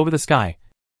 flying all over the sky,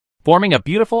 forming a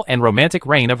beautiful and romantic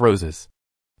rain of roses.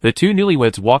 The two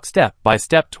newlyweds walked step by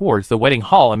step towards the wedding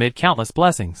hall amid countless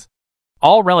blessings.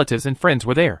 All relatives and friends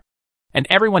were there, and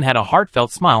everyone had a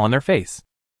heartfelt smile on their face.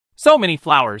 So many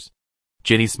flowers.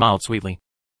 Ginny smiled sweetly,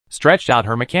 stretched out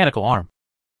her mechanical arm,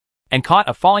 and caught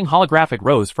a falling holographic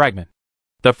rose fragment.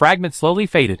 The fragment slowly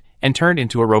faded and turned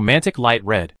into a romantic light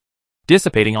red,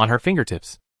 dissipating on her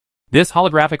fingertips. This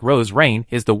holographic rose rain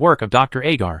is the work of Dr.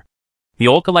 Agar. The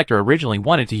old collector originally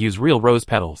wanted to use real rose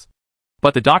petals,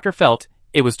 but the doctor felt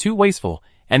it was too wasteful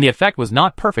and the effect was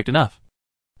not perfect enough.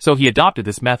 So he adopted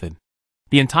this method.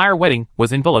 The entire wedding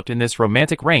was enveloped in this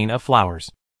romantic rain of flowers.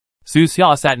 Su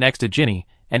Xia sat next to Ginny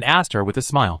and asked her with a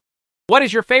smile, What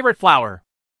is your favorite flower?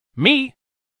 Me?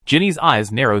 Ginny's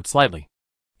eyes narrowed slightly.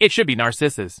 It should be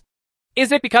narcissus.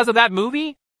 Is it because of that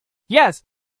movie? Yes.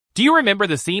 Do you remember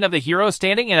the scene of the hero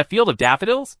standing in a field of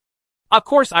daffodils? Of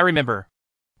course I remember.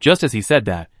 Just as he said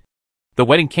that, the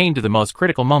wedding came to the most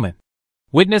critical moment,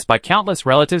 witnessed by countless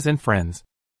relatives and friends.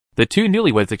 The two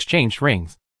newlyweds exchanged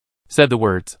rings, said the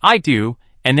words, I do,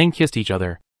 and then kissed each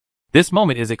other. This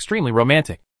moment is extremely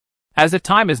romantic, as if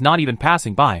time is not even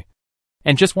passing by,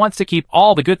 and just wants to keep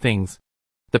all the good things.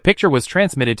 The picture was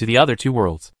transmitted to the other two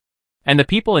worlds, and the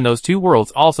people in those two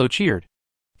worlds also cheered.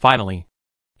 Finally,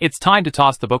 it's time to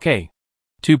toss the bouquet.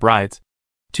 Two brides,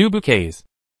 two bouquets.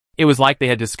 It was like they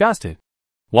had discussed it.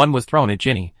 One was thrown at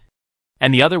Ginny,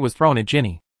 and the other was thrown at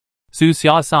Ginny. Su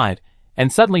Xia sighed,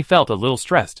 and suddenly felt a little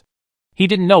stressed. He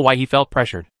didn't know why he felt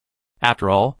pressured. After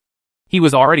all, he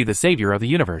was already the savior of the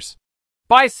universe.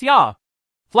 Bai Xia!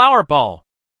 Flower ball!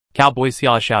 Cowboy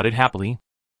Xia shouted happily.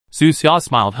 Su Xia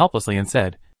smiled helplessly and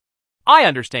said, I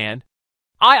understand.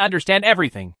 I understand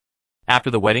everything. After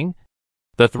the wedding,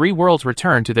 the three worlds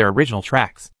returned to their original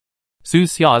tracks. Su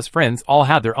Xia's friends all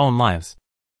had their own lives.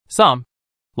 Some,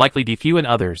 likely Defu and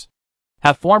others,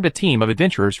 have formed a team of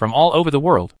adventurers from all over the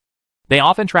world. They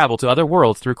often travel to other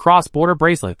worlds through cross-border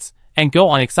bracelets and go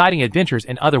on exciting adventures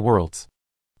in other worlds.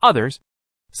 Others,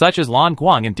 such as Lan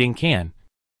Guang and Ding Can,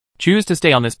 choose to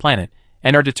stay on this planet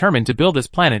and are determined to build this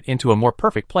planet into a more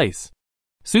perfect place.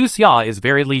 Su Xia is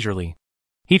very leisurely.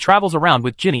 He travels around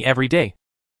with Ginny every day,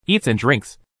 eats and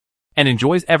drinks, and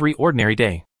enjoys every ordinary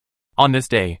day. On this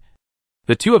day,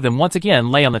 the two of them once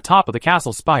again lay on the top of the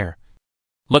castle spire,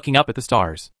 looking up at the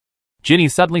stars. Ginny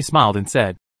suddenly smiled and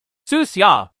said, Su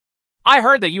Xia, I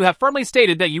heard that you have firmly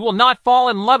stated that you will not fall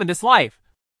in love in this life,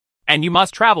 and you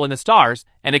must travel in the stars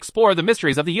and explore the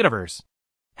mysteries of the universe.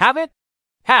 Have it?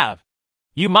 Have.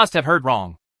 You must have heard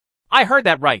wrong. I heard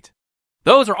that right.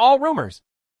 Those are all rumors.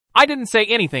 I didn't say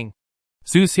anything.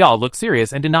 Su Xia looked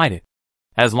serious and denied it.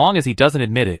 As long as he doesn't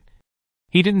admit it,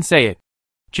 he didn't say it.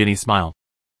 Ginny smiled.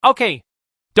 Okay.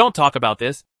 Don't talk about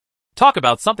this. Talk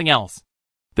about something else.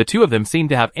 The two of them seemed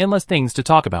to have endless things to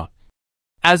talk about,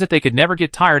 as if they could never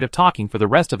get tired of talking for the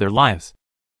rest of their lives.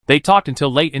 They talked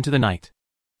until late into the night.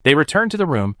 They returned to the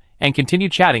room and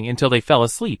continued chatting until they fell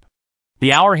asleep.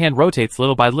 The hour hand rotates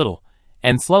little by little,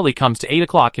 and slowly comes to 8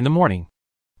 o'clock in the morning.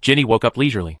 Ginny woke up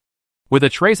leisurely, with a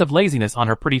trace of laziness on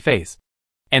her pretty face,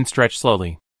 and stretched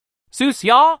slowly. Su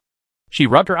Xia? She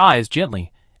rubbed her eyes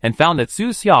gently and found that Su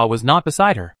Xia was not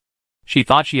beside her. She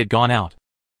thought she had gone out.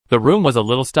 The room was a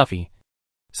little stuffy.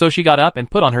 So she got up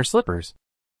and put on her slippers,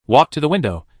 walked to the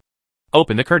window,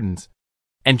 opened the curtains,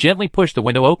 and gently pushed the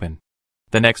window open.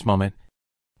 The next moment,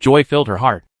 joy filled her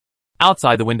heart.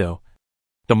 Outside the window,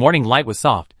 the morning light was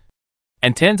soft,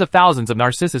 and tens of thousands of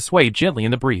narcissus swayed gently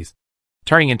in the breeze,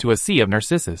 turning into a sea of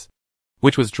narcissus,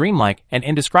 which was dreamlike and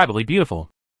indescribably beautiful.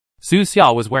 Su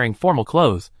Xia was wearing formal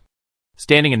clothes,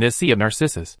 standing in this sea of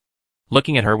narcissus,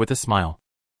 looking at her with a smile.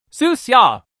 Su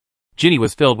Xia! Ginny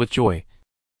was filled with joy,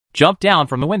 jumped down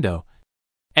from the window,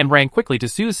 and ran quickly to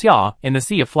Su Xia in the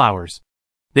sea of flowers.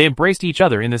 They embraced each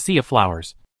other in the sea of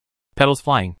flowers, petals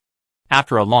flying.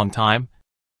 After a long time,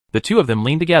 the two of them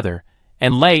leaned together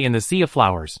and lay in the sea of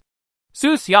flowers.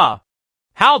 Su Xia,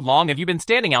 how long have you been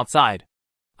standing outside?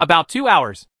 About 2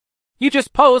 hours. You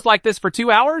just posed like this for 2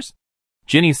 hours?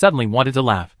 Ginny suddenly wanted to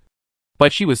laugh,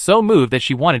 but she was so moved that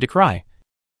she wanted to cry,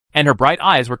 and her bright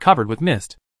eyes were covered with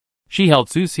mist. She held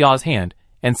Su Xia's hand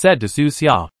and said to Su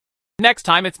Xia, Next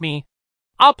time it's me.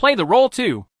 I'll play the role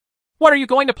too. What are you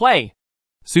going to play?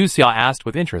 Su Xia asked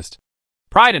with interest.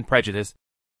 Pride and Prejudice.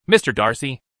 Mr.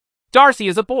 Darcy. Darcy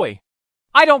is a boy.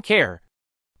 I don't care.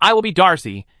 I will be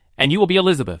Darcy, and you will be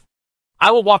Elizabeth.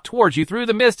 I will walk towards you through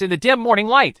the mist in the dim morning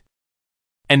light,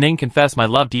 and then confess my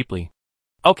love deeply.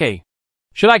 Okay.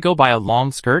 Should I go buy a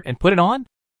long skirt and put it on?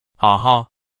 Ha ha.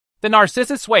 The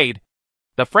narcissus swayed.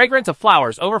 The fragrance of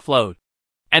flowers overflowed,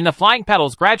 and the flying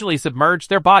petals gradually submerged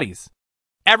their bodies.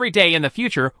 Every day in the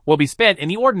future will be spent in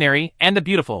the ordinary and the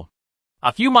beautiful.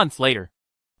 A few months later,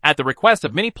 at the request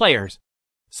of many players,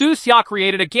 Su Xia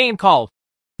created a game called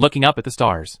Looking Up at the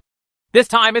Stars. This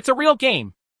time it's a real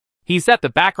game. He set the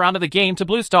background of the game to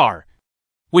Blue Star,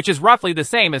 which is roughly the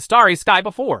same as Starry Sky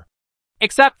before,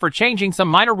 except for changing some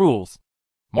minor rules.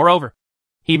 Moreover,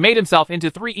 he made himself into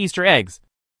 3 Easter eggs,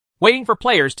 waiting for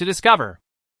players to discover.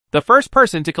 The first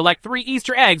person to collect 3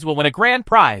 Easter eggs will win a grand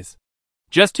prize.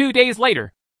 Just 2 days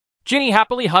later, Ginny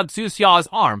happily hugged Su Xia's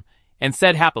arm and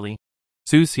said happily,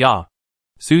 Su Xia,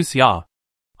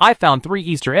 I found 3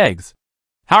 Easter eggs.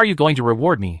 How are you going to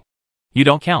reward me? You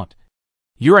don't count.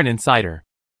 You're an insider.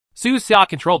 Su Xia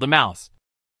controlled the mouse,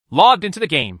 logged into the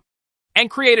game, and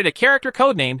created a character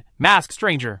codenamed Masked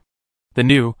Stranger. The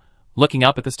new Looking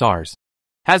Up at the Stars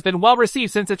has been well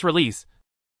received since its release,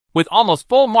 with almost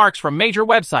full marks from major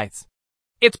websites.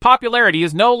 Its popularity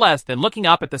is no less than Looking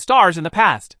Up at the Stars in the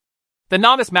past. The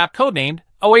novice map codenamed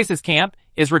Oasis Camp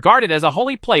is regarded as a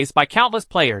holy place by countless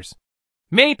players.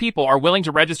 Many people are willing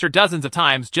to register dozens of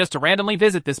times just to randomly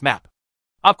visit this map.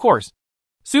 Of course,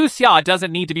 Su Xia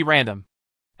doesn't need to be random.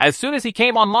 As soon as he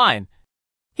came online,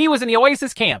 he was in the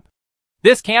Oasis Camp.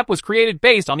 This camp was created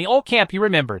based on the old camp he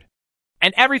remembered,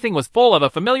 and everything was full of a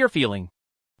familiar feeling.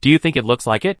 Do you think it looks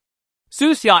like it?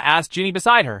 Su Xia asked Ginny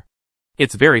beside her.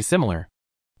 It's very similar.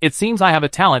 It seems I have a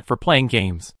talent for playing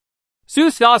games. Su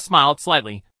Xia smiled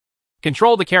slightly,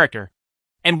 controlled the character,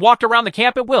 and walked around the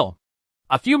camp at will.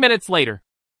 A few minutes later,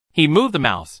 he moved the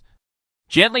mouse,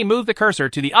 gently moved the cursor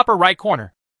to the upper right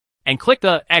corner, and clicked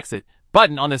the Exit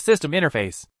button on the system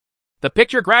interface. The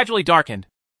picture gradually darkened.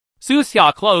 Su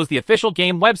Xia closed the official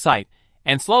game website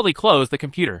and slowly closed the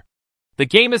computer. The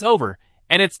game is over,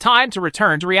 and it's time to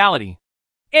return to reality.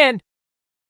 End.